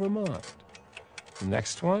Stowe, Vermont. The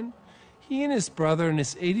next one, he and his brother and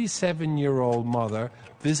his 87-year-old mother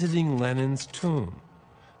visiting Lenin's tomb.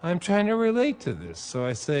 I'm trying to relate to this, so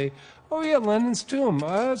I say, "Oh yeah, Lenin's tomb.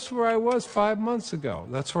 That's where I was 5 months ago.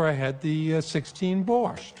 That's where I had the 16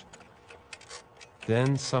 borscht."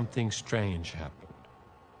 Then something strange happened.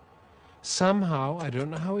 Somehow, I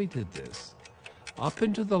don't know how he did this, up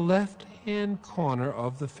into the left-hand corner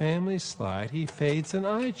of the family slide, he fades an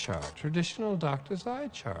eye chart, traditional doctor's eye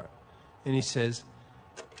chart. And he says,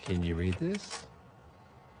 "Can you read this?"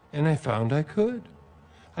 And I found I could.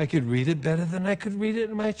 I could read it better than I could read it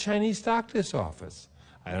in my Chinese doctor's office.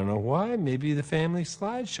 I don't know why. Maybe the family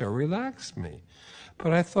slideshow relaxed me.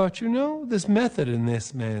 But I thought, there's method in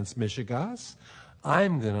this man's mishigas.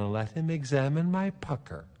 I'm going to let him examine my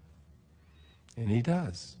pucker. And he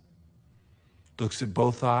does. Looks at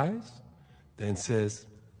both eyes, then says,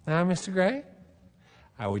 "Now, Mr. Gray,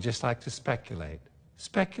 I would just like to speculate.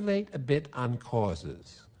 Speculate a bit on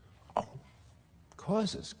causes." Oh,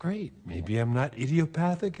 causes, great. Maybe I'm not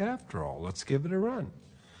idiopathic after all. Let's give it a run.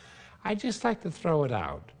 I'd just like to throw it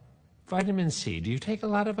out. Vitamin C. Do you take a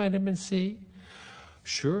lot of vitamin C?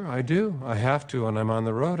 Sure, I do. I have to. When I'm on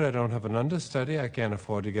the road, I don't have an understudy. I can't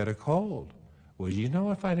afford to get a cold. Well, you know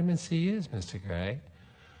what vitamin C is, Mr. Gray?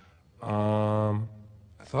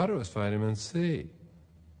 I thought it was vitamin C.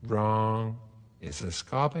 Wrong. It's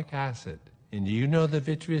ascorbic acid. And do you know the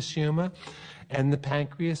vitreous humor and the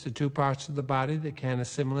pancreas, the two parts of the body that can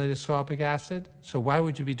assimilate ascorbic acid? So why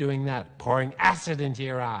would you be doing that? Pouring acid into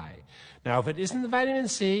your eye. Now, if it isn't the vitamin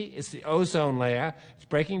C, it's the ozone layer. It's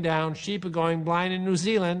breaking down. Sheep are going blind in New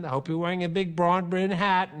Zealand. I hope you're wearing a big broad brimmed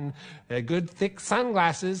hat and good thick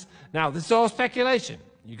sunglasses. Now, this is all speculation.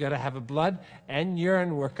 You got to have a blood and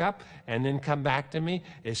urine workup and then come back to me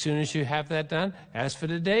as soon as you have that done. As for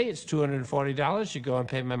today, it's $240. You go and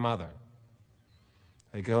pay my mother.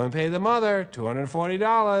 I go and pay the mother,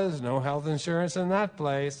 $240. No health insurance in that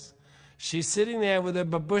place. She's sitting there with her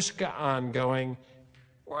babushka on going,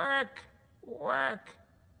 "Work, work,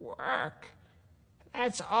 work.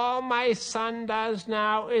 That's all my son does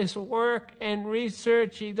now is work and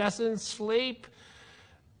research. He doesn't sleep.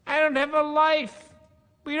 I don't have a life.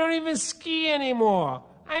 We don't even ski anymore.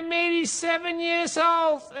 I'm 87 years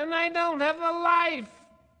old and I don't have a life."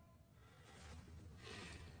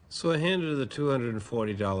 So I handed her the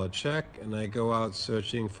 $240 check, and I go out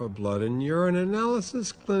searching for blood and urine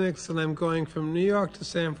analysis clinics, and I'm going from New York to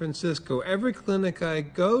San Francisco. Every clinic I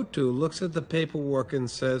go to looks at the paperwork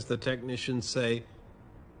and says, the technicians say,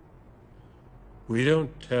 "We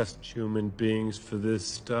don't test human beings for this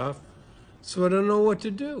stuff." So I don't know what to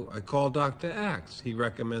do. I call Dr. Axe. He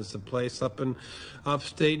recommends a place up in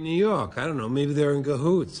upstate New York. I don't know, maybe they're in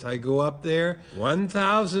cahoots. I go up there,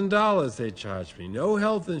 $1,000 they charge me. No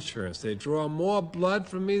health insurance. They draw more blood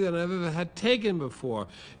from me than I've ever had taken before.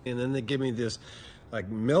 And then they give me this, like,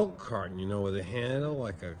 milk carton, you know, with a handle,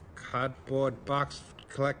 like a cardboard box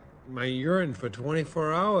to collect my urine for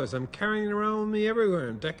 24 hours. I'm carrying it around with me everywhere.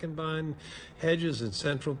 I'm decking behind hedges in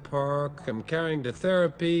Central Park. I'm carrying to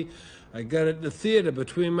therapy. I got it in the theater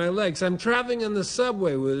between my legs. I'm traveling in the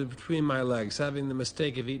subway with it between my legs, having the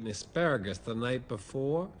mistake of eating asparagus the night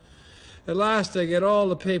before. At last, I get all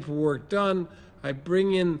the paperwork done. I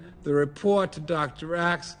bring in the report to Dr.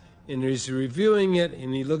 Axe, and he's reviewing it,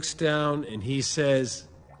 and he looks down, and he says,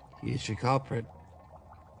 "Here's your culprit.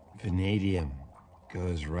 Vanadium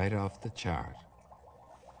goes right off the chart."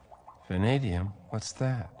 Vanadium? What's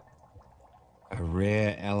that? A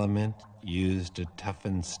rare element used to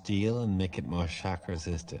toughen steel and make it more shock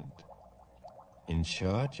resistant. In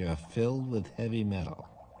short, you're filled with heavy metal.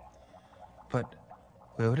 But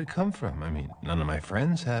where would it come from? I mean, none of my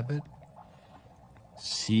friends have it.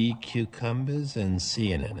 Sea cucumbers and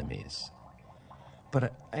sea anemones.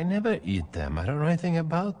 But I never eat them. I don't know anything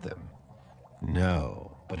about them.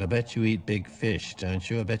 No, but I bet you eat big fish, don't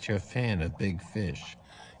you? I bet you're a fan of big fish.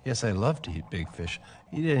 Yes, I love to eat big fish.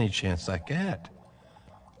 Eat any chance I get.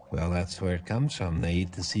 Well, that's where it comes from. They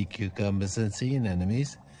eat the sea cucumbers and sea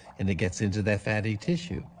anemones, and it gets into their fatty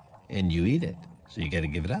tissue, and you eat it. So you gotta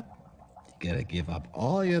give it up. You gotta give up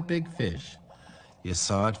all your big fish. Your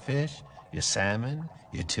swordfish, your salmon,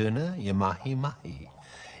 your tuna, your mahi-mahi.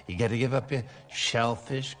 You gotta give up your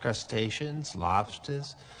shellfish, crustaceans,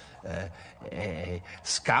 lobsters,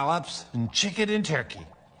 scallops, and chicken and turkey.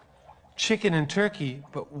 Chicken and turkey,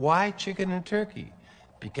 but why chicken and turkey?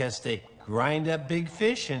 Because they grind up big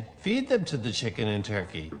fish and feed them to the chicken and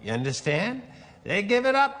turkey. You understand? They give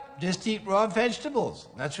it up. Just eat raw vegetables.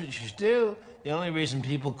 That's what you should do. The only reason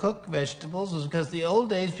people cook vegetables was because the old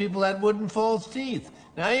days people had wooden false teeth.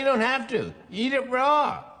 Now you don't have to. Eat it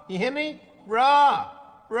raw. You hear me? Raw.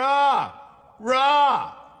 Raw.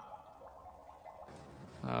 Raw.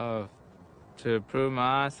 To improve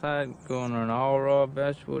my eyesight, going on an all-raw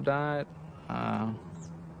vegetable diet, I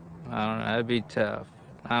don't know, that'd be tough.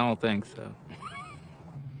 I don't think so.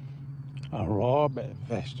 A raw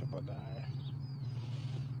vegetable diet.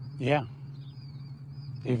 Yeah.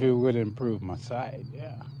 If it would improve my sight,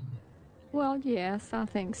 yeah. Well, yes, I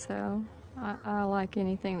think so. I like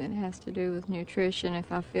anything that has to do with nutrition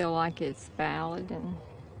if I feel like it's valid and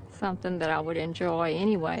something that I would enjoy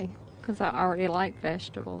anyway, because I already like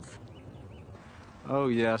vegetables. Oh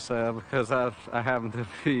yes, because I happen to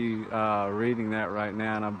be reading that right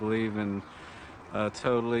now, and I believe in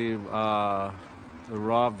totally the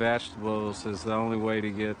raw vegetables is the only way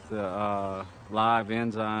to get the live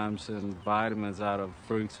enzymes and vitamins out of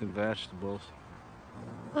fruits and vegetables.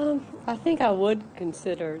 I think I would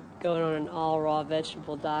consider going on an all raw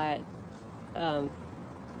vegetable diet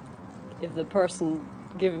if the person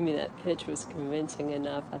giving me that pitch was convincing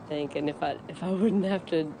enough, I think, and if I wouldn't have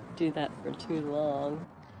to do that for too long.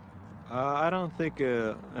 I don't think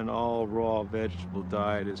an all raw vegetable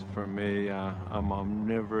diet is for me. I'm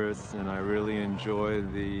omnivorous and I really enjoy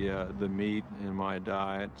the meat in my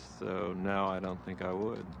diet, so no, I don't think I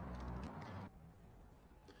would.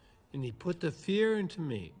 And he put the fear into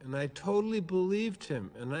me, and I totally believed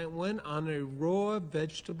him, and I went on a raw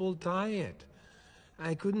vegetable diet.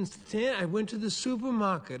 I couldn't stand. I went to the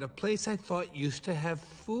supermarket, a place I thought used to have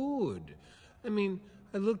food. I mean,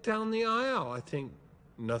 I looked down the aisle. I think,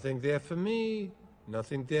 nothing there for me,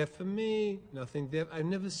 nothing there for me, nothing there. I've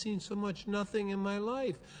never seen so much nothing in my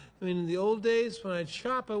life. I mean, in the old days when I'd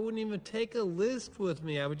shop, I wouldn't even take a list with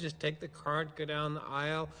me. I would just take the cart, go down the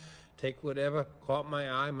aisle, take whatever caught my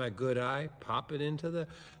eye, my good eye, pop it into the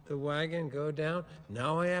wagon, go down.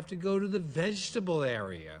 Now I have to go to the vegetable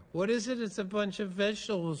area. What is it? It's a bunch of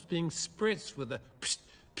vegetables being spritzed with a psst,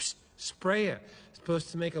 psst, sprayer. It's supposed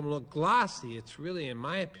to make them look glossy. It's really, in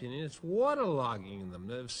my opinion, it's waterlogging them.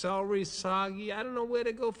 The celery's soggy. I don't know where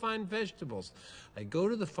to go find vegetables. I go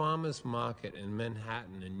to the farmer's market in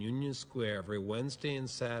Manhattan in Union Square every Wednesday and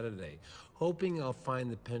Saturday, hoping I'll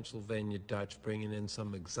find the Pennsylvania Dutch bringing in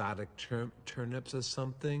some exotic turnips or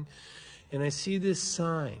something. And I see this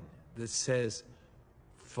sign that says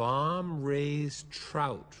farm-raised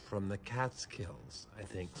trout from the Catskills. I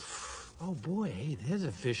think, oh boy, hey, there's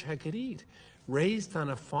a fish I could eat. Raised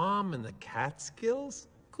on a farm in the Catskills?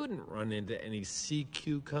 Couldn't run into any sea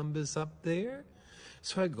cucumbers up there.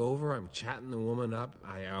 So I go over, I'm chatting the woman up.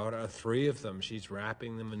 I order 3 of them. She's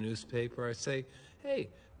wrapping them in newspaper. I say, hey,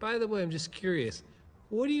 by the way, I'm just curious,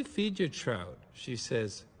 what do you feed your trout? She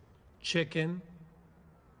says, chicken.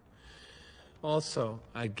 Also,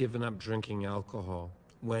 I'd given up drinking alcohol.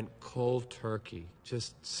 Went cold turkey.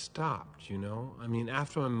 Just stopped, you know? I mean,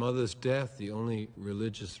 after my mother's death, the only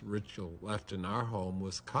religious ritual left in our home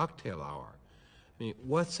was cocktail hour. I mean,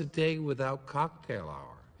 what's a day without cocktail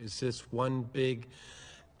hour? Is this one big...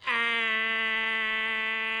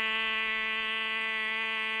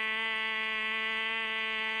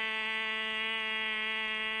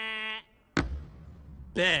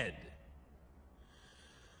 bed?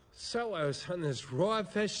 So I was on this raw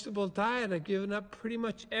vegetable diet. I've given up pretty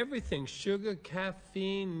much everything. Sugar,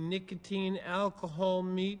 caffeine, nicotine, alcohol,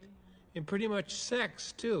 meat, and pretty much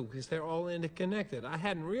sex, too, because they're all interconnected. I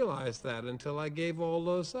hadn't realized that until I gave all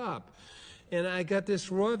those up. And I got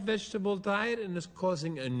this raw vegetable diet, and it's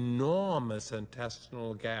causing enormous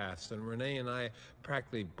intestinal gas. And Renee and I are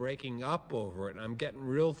practically breaking up over it. I'm getting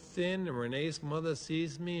real thin, and Renee's mother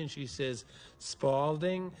sees me, and she says,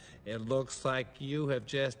 Spaulding, it looks like you have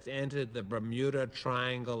just entered the Bermuda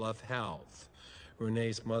Triangle of Health.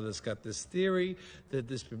 Renee's mother's got this theory that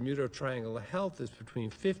this Bermuda Triangle of Health is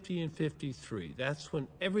between 50 and 53. That's when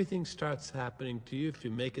everything starts happening to you. If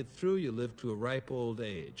you make it through, you live to a ripe old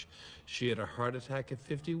age. She had a heart attack at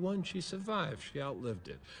 51. She survived. She outlived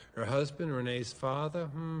it. Her husband, Renee's father,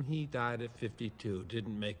 he died at 52.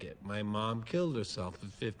 Didn't make it. My mom killed herself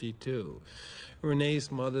at 52.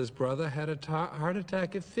 Renee's mother's brother had a heart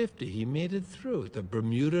attack at 50. He made it through. The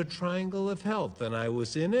Bermuda Triangle of Health, and I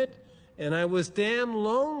was in it. And I was damn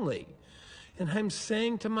lonely. And I'm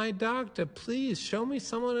saying to my doctor, please show me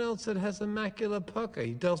someone else that has a macular pucker.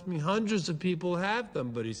 He tells me hundreds of people have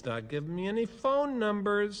them, but he's not giving me any phone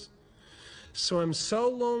numbers. So I'm so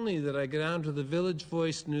lonely that I go down to the Village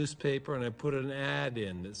Voice newspaper and I put an ad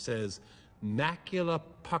in that says, Macular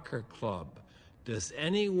Pucker Club. Does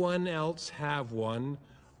anyone else have one?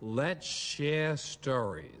 Let's share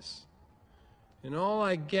stories. And all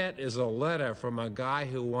I get is a letter from a guy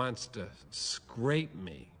who wants to scrape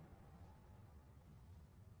me.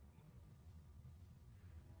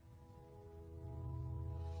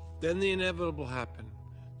 Then the inevitable happened.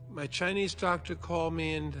 My Chinese doctor called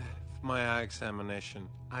me in for my eye examination.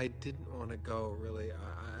 I didn't want to go, really.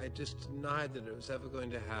 I just denied that it was ever going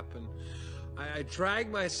to happen. I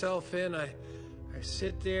dragged myself in. I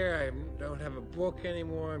sit there. I don't have a book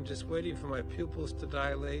anymore. I'm just waiting for my pupils to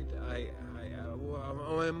dilate.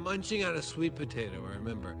 I'm munching on a sweet potato, I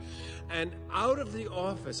remember. And out of the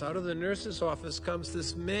office, out of the nurse's office, comes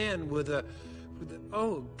this man with a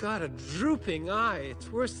oh God, a drooping eye.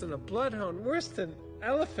 It's worse than a bloodhound, worse than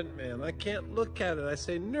Elephant Man. I can't look at it. I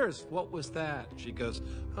say, nurse, what was that? She goes,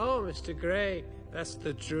 oh, Mr. Gray, that's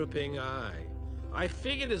the drooping eye. I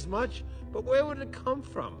figured as much, but where would it come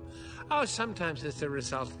from? Oh, sometimes it's a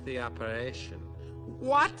result of the operation.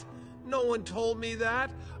 What? No one told me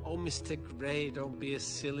that. Oh, Mr. Gray, don't be a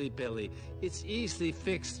silly Billy. It's easily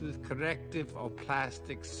fixed with corrective or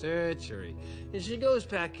plastic surgery. And she goes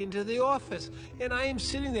back into the office, and I am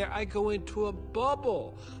sitting there. I go into a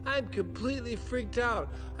bubble. I'm completely freaked out.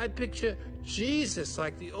 I picture Jesus,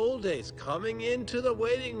 like the old days, coming into the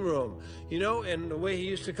waiting room, you know, and the way he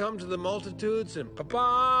used to come to the multitudes, and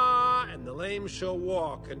pa-pa, and the lame shall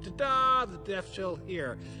walk, and ta-da, the deaf shall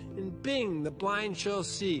hear, and bing, the blind shall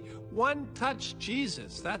see. One touch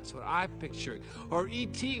Jesus, that's what I picture. Or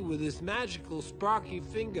E.T. with his magical sparky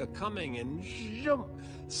finger coming and zoom,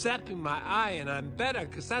 zapping my eye, and I'm better,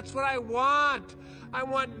 because that's what I want. I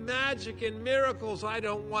want magic and miracles. I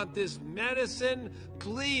don't want this medicine,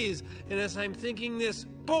 please. And as I'm thinking this,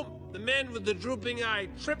 boom, the man with the drooping eye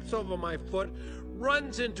trips over my foot,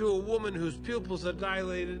 runs into a woman whose pupils are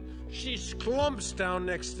dilated. She clumps down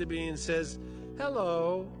next to me and says,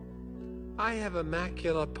 hello, I have a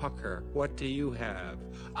macular pucker. What do you have?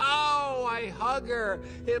 Oh, I hug her.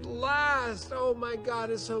 At last. Oh, my God,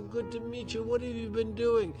 it's so good to meet you. What have you been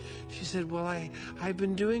doing? She said, well, I've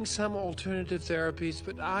been doing some alternative therapies,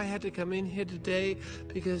 but I had to come in here today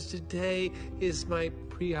because today is my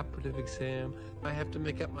preoperative exam. I have to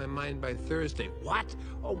make up my mind by Thursday. What?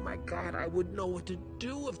 Oh my God, I wouldn't know what to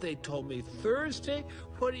do if they told me Thursday?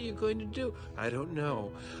 What are you going to do? I don't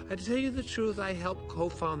know. To tell you the truth, I helped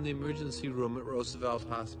co-found the emergency room at Roosevelt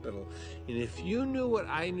Hospital. And if you knew what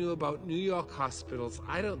I knew about New York hospitals,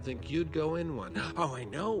 I don't think you'd go in one. Oh, I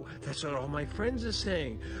know. That's what all my friends are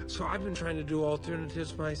saying. So I've been trying to do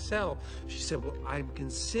alternatives myself. She said, well, I'm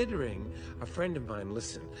considering, a friend of mine,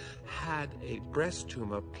 listen, had a breast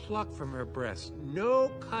tumor plucked from her breast. No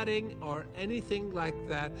cutting or anything like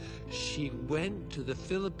that. She went to the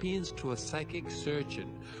Philippines to a psychic surgeon.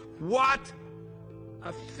 What?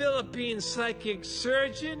 A Philippine psychic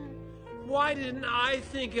surgeon? Why didn't I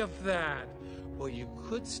think of that? Well, you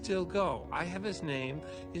could still go. I have his name.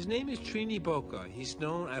 His name is Trini Boca. He's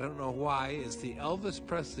known, I don't know why, as the Elvis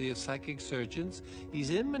Presley of psychic surgeons. He's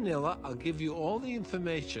in Manila. I'll give you all the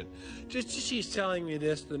information. Just as she's telling me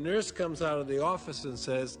this, the nurse comes out of the office and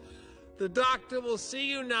says, "The doctor will see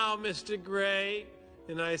you now, Mr. Gray."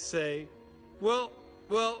 And I say, well,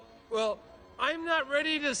 I'm not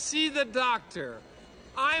ready to see the doctor.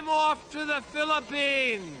 I'm off to the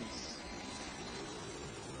Philippines.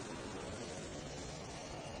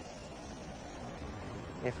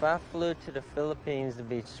 If I flew to the Philippines to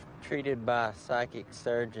be treated by a psychic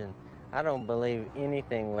surgeon, I don't believe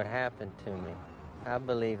anything would happen to me. I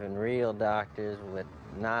believe in real doctors with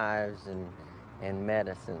knives and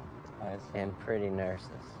medicine and pretty nurses.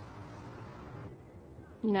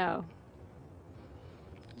 No.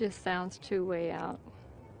 Just sounds too way out.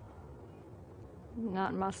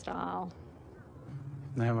 Not my style.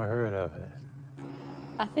 Never heard of it.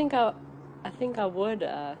 I think I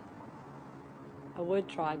would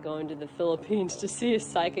try going to the Philippines to see a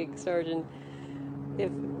psychic surgeon.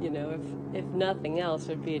 If nothing else, it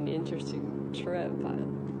would be an interesting trip. I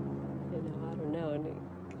don't know, and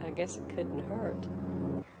I guess it couldn't hurt.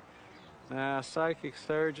 Psychic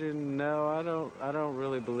surgeon? No, I don't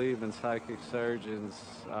really believe in psychic surgeons.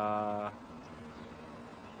 I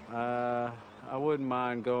wouldn't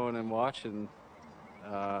mind going and watching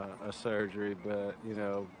a surgery, but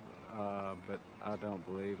but I don't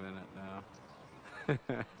believe in it now.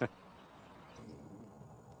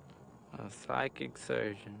 A psychic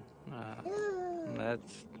surgeon. That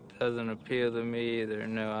doesn't appeal to me either.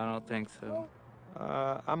 No, I don't think so.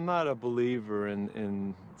 I'm not a believer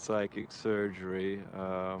in psychic surgery.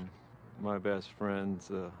 My best friend's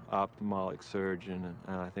an ophthalmic surgeon,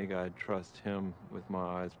 and I think I'd trust him with my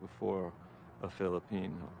eyes before a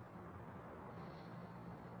Filipino.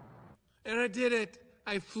 And I did it.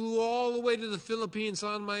 I flew all the way to the Philippines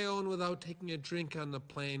on my own without taking a drink on the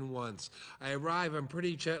plane once. I arrive, I'm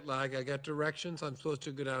pretty jet lagged. I got directions. I'm supposed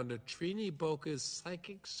to go down to Trini Boca's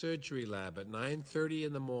psychic surgery lab at 9:30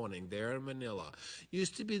 in the morning there in Manila.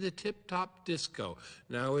 Used to be the tip-top disco.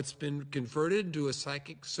 Now it's been converted into a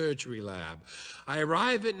psychic surgery lab. I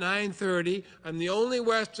arrive at 9:30. I'm the only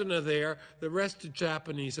Westerner there. The rest are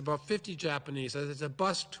Japanese, about 50 Japanese. It's a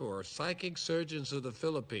bus tour, psychic surgeons of the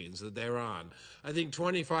Philippines that they're on. I think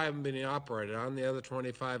 25 have been operated on. The other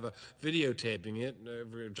 25 are videotaping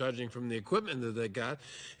it, judging from the equipment that they got.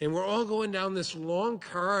 And we're all going down this long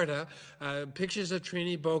corridor, pictures of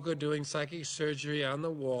Trini Boca doing psychic surgery on the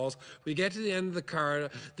walls. We get to the end of the corridor.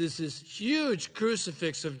 There's this huge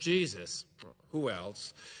crucifix of Jesus. Who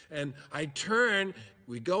else? And I turn,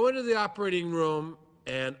 we go into the operating room,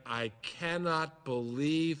 and I cannot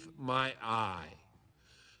believe my eye.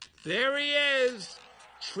 There he is,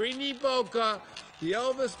 Trini Boca, the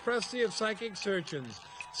Elvis Presley of psychic surgeons,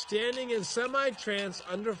 standing in semi-trance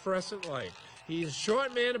under fluorescent light. He's a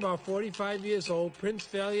short man, about 45 years old, Prince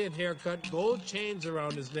Valiant haircut, gold chains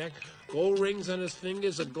around his neck, gold rings on his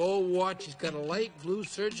fingers, a gold watch. He's got a light blue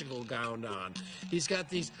surgical gown on. He's got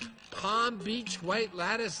these Palm Beach white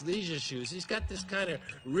lattice leisure shoes. He's got this kind of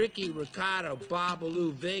Ricky Ricardo,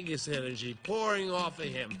 Babalu Vegas energy pouring off of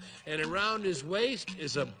him. And around his waist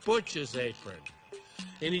is a butcher's apron.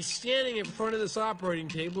 And he's standing in front of this operating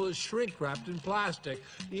table, is shrink wrapped in plastic.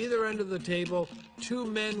 Either end of the table, two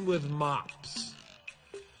men with mops.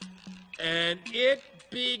 And it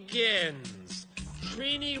begins.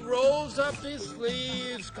 Trini rolls up his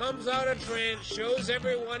sleeves, comes out of trance, shows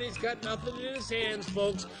everyone he's got nothing in his hands,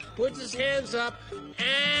 folks, puts his hands up,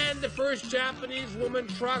 and the first Japanese woman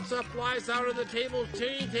trots up, flies out of the table.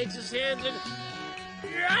 Trini takes his hands and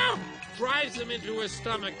drives him into his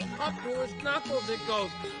stomach. Up to his knuckles it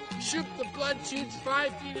goes. Shoot, the blood shoots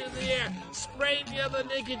 5 feet in the air. Spraying the other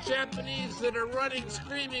naked Japanese that are running,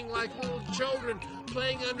 screaming like little children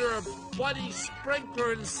playing under a bloody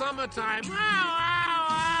sprinkler in summertime. Ow, ow,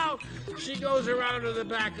 ow! out. She goes around to the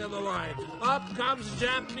back of the line. Up comes the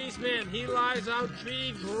Japanese man. He lies out.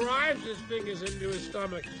 Trini drives his fingers into his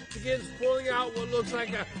stomach, begins pulling out what looks like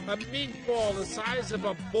a meatball the size of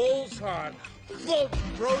a bull's heart. Boom!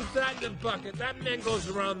 Throws that in the bucket. That man goes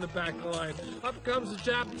around the back of the line. Up comes the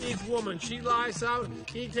Japanese woman. She lies out.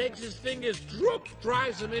 He takes his fingers, droop,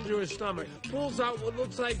 drives them into her stomach, pulls out what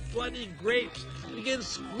looks like bloody grapes, begins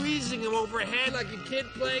squeezing them overhead like a kid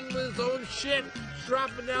playing with his own shit,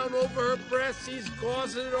 dropping down over her breasts. He's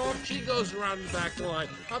causing it off. She goes around the back of the line.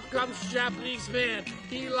 Up comes the Japanese man.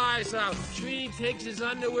 He lies out. Trini takes his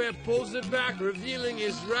underwear, pulls it back, revealing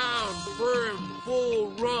his round, firm,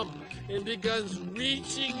 full rump, and begins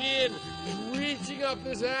reaching in, reaching up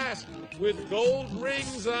his ass. With gold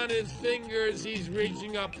rings on his fingers, he's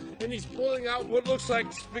reaching up, and he's pulling out what looks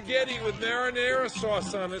like spaghetti with marinara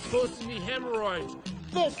sauce on it. It's supposed to be hemorrhoids.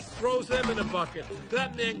 Boom! Throws them in a bucket.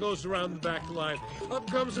 That man goes around the back line.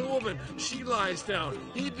 Up comes a woman. She lies down.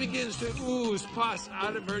 He begins to ooze pus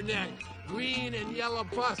out of her neck. Green and yellow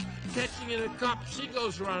pus catching in a cup. She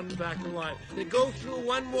goes around the back of the line. They go through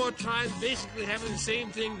one more time, basically having the same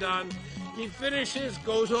thing done. He finishes,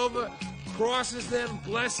 goes over, crosses them,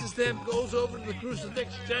 blesses them, goes over to the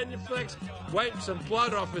crucifix, genuflex, wipes some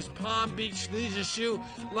blood off his Palm Beach leisure shoe,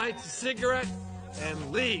 lights a cigarette,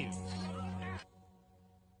 and leaves.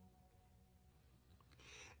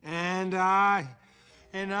 And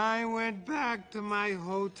I went back to my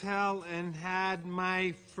hotel and had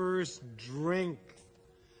my first drink.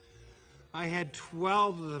 I had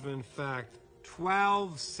 12 of them, in fact.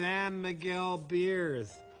 12 San Miguel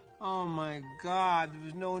beers. Oh my God, there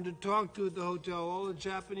was no one to talk to at the hotel. All the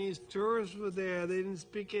Japanese tourists were there. They didn't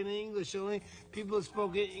speak any English. The only people that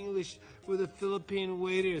spoke English were the Philippine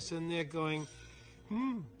waiters, and they're going,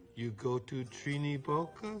 you go to Trini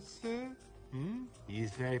Boca, sir?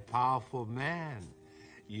 He's a very powerful man.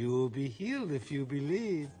 You will be healed if you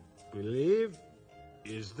believe. Believe?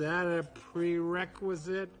 Is that a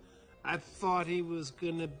prerequisite? I thought he was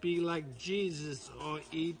gonna be like Jesus or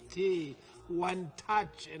E.T. One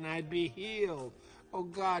touch and I'd be healed. Oh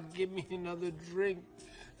God, give me another drink.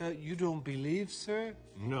 You don't believe, sir?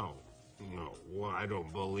 No. Well, I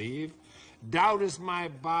don't believe. Doubt is my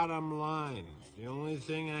bottom line. The only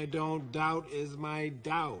thing I don't doubt is my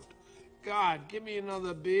doubt. God, give me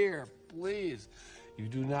another beer, please. You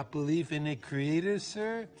do not believe in a creator,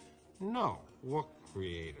 sir? No. What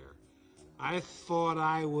creator? I thought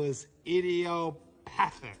I was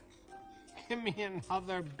idiopathic. Give me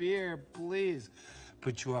another beer, please.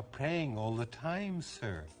 But you are praying all the time,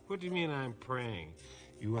 sir. What do you mean I'm praying?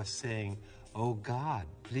 You are saying, oh God,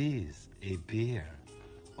 please, a beer.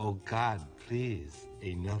 Oh God, please,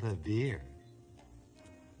 another beer.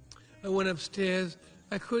 I went upstairs.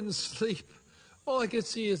 I couldn't sleep. All I could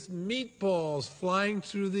see is meatballs flying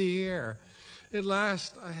through the air. At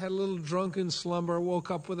last, I had a little drunken slumber,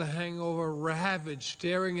 woke up with a hangover, ravaged,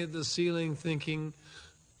 staring at the ceiling, thinking,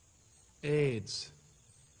 AIDS.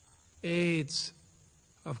 AIDS.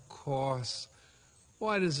 Of course.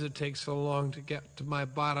 Why does it take so long to get to my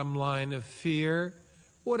bottom line of fear?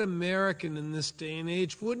 What American in this day and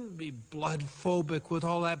age wouldn't be blood phobic with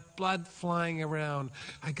all that blood flying around?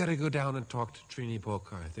 I gotta go down and talk to Trini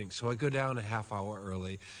Boca, I think. So I go down a half hour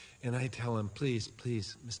early and I tell him, please,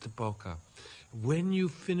 Mr. Boca, when you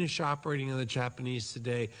finish operating on the Japanese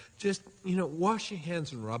today, just, wash your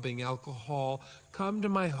hands and rubbing alcohol, come to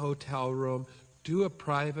my hotel room, do a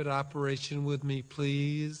private operation with me,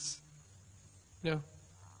 please. No,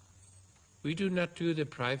 we do not do the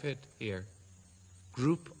private here.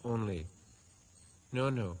 Group only.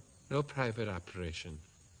 No private operation.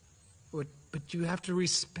 But you have to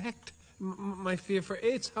respect my fear for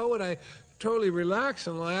AIDS. How would I totally relax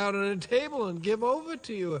and lie out on a table and give over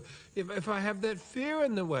to you if I have that fear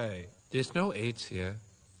in the way? There's no AIDS here.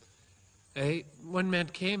 One man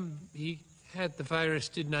came, he had the virus,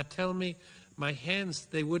 did not tell me. My hands,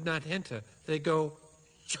 they would not enter. They go...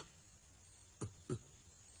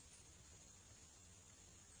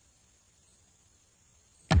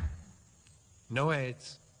 No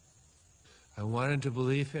AIDS. I wanted to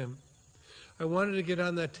believe him. I wanted to get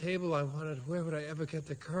on that table. Where would I ever get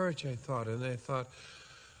the courage, I thought. And I thought,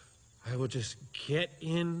 I will just get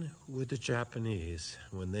in with the Japanese.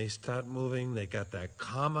 When they start moving, they got that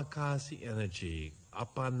kamikaze energy.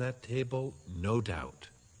 Up on that table, no doubt.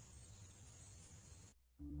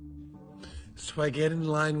 So I get in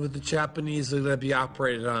line with the Japanese that are going to be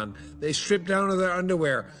operated on. They strip down to their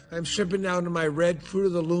underwear. I'm stripping down to my red Fruit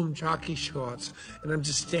of the Loom jockey shorts. And I'm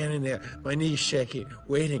just standing there, my knees shaking,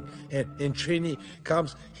 waiting. And Trini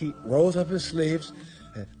comes, he rolls up his sleeves,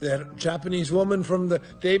 That Japanese woman from the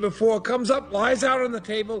day before comes up, lies out on the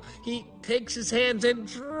table. He takes his hands and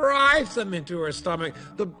drives them into her stomach.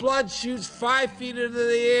 The blood shoots 5 feet into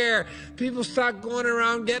the air. People start going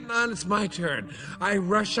around getting on. It's my turn. I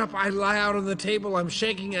rush up. I lie out on the table. I'm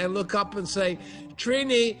shaking. I look up and say,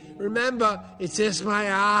 Trini, remember, it's just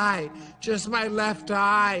my eye. Just my left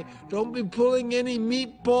eye. Don't be pulling any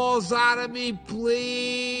meatballs out of me,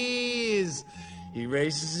 please. He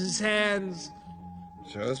raises his hands.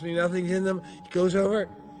 Shows me nothing in them. He goes over,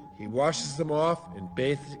 he washes them off in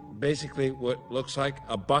basically what looks like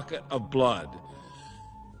a bucket of blood.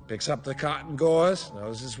 Picks up the cotton gauze. Now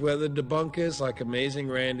this is where the debunkers, like Amazing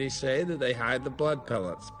Randy, say that they hide the blood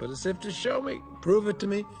pellets. But as if to show me, prove it to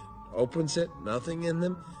me, opens it, nothing in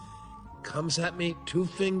them, comes at me, 2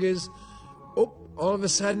 fingers. Oh, all of a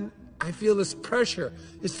sudden, I feel this pressure.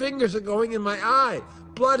 His fingers are going in my eye.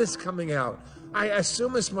 Blood is coming out. I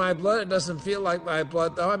assume it's my blood. It doesn't feel like my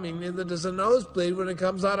blood, though. I mean, neither does a nosebleed when it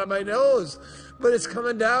comes out of my nose. But it's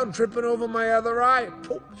coming down, tripping over my other eye.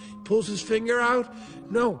 Pulls his finger out.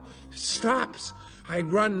 No, stops. I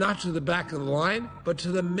run not to the back of the line, but to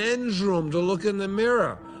the men's room to look in the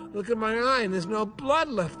mirror. Look at my eye, and there's no blood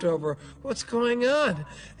left over. What's going on?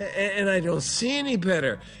 And I don't see any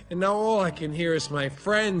better. And now all I can hear is my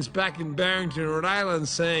friends back in Barrington, Rhode Island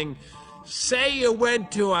saying, say you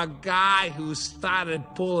went to a guy who started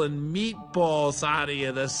pulling meatballs out of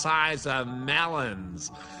you the size of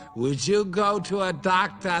melons. Would you go to a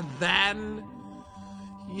doctor then?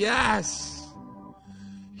 Yes.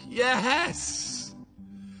 Yes.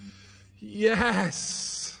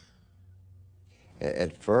 Yes.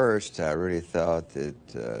 At first, I really thought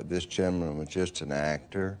that this gentleman was just an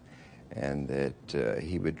actor and that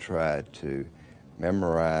he would try to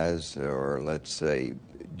memorize or, let's say,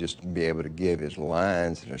 just be able to give his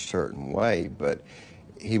lines in a certain way, but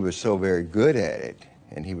he was so very good at it,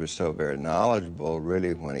 and he was so very knowledgeable,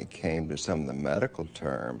 really, when it came to some of the medical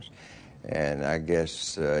terms. And I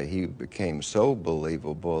guess he became so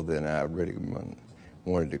believable that I really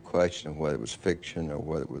wanted to question whether it was fiction or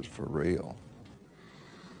whether it was for real.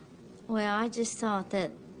 Well, I just thought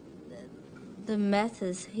that the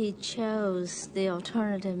methods he chose, the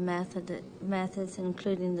alternative methods,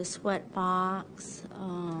 including the sweat box,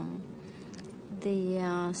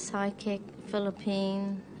 the psychic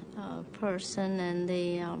Philippine person, and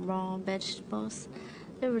the raw vegetables,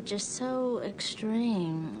 they were just so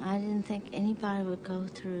extreme. I didn't think anybody would go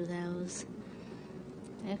through those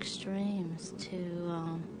extremes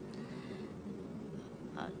to,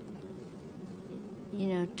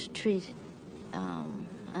 to treat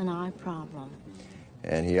an eye problem.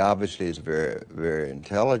 And he obviously is a very, very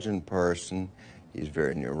intelligent person. He's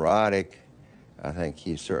very neurotic. I think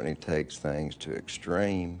he certainly takes things to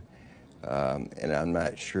extreme. And I'm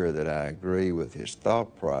not sure that I agree with his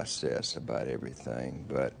thought process about everything,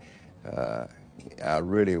 but I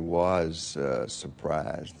really was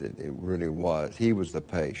surprised that it really was. He was the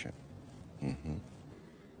patient. Mm-hmm.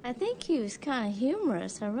 I think he was kind of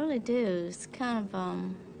humorous. I really do. It's kind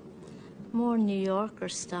of more New Yorker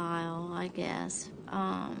style, I guess.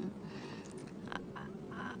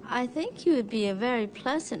 I think he would be a very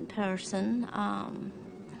pleasant person,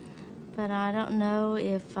 but I don't know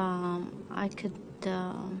if I could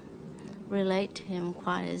relate to him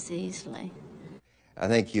quite as easily. I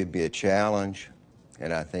think you'd be a challenge,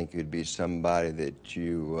 and I think you'd be somebody that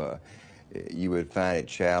you would find it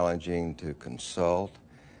challenging to consult,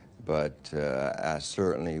 but I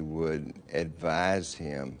certainly would advise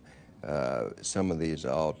him some of these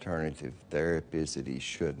alternative therapies that he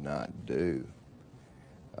should not do.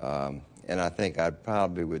 And I think I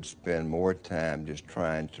probably would spend more time just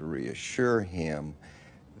trying to reassure him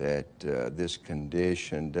that this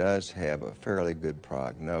condition does have a fairly good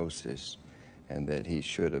prognosis and that he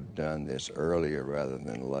should have done this earlier rather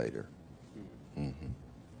than later. Mm-hmm.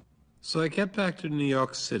 So I get back to New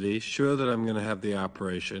York City, sure that I'm going to have the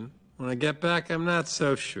operation. When I get back, I'm not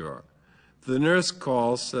so sure. The nurse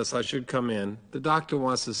calls, says I should come in. The doctor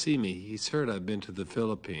wants to see me. He's heard I've been to the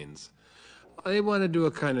Philippines. They want to do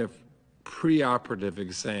a kind of pre-operative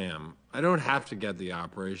exam. I don't have to get the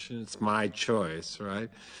operation. It's my choice, right?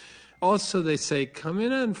 Also, they say, come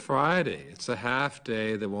in on Friday. It's a half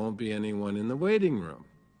day. There won't be anyone in the waiting room.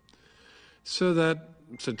 So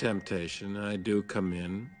that's a temptation. I do come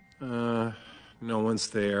in. No one's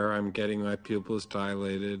there. I'm getting my pupils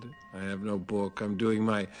dilated. I have no book. I'm doing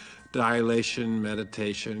my dilation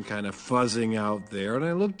meditation, kind of fuzzing out there. And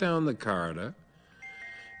I look down the corridor,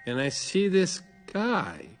 and I see this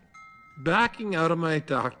guy backing out of my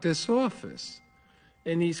doctor's office.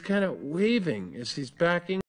 And he's kind of waving as he's backing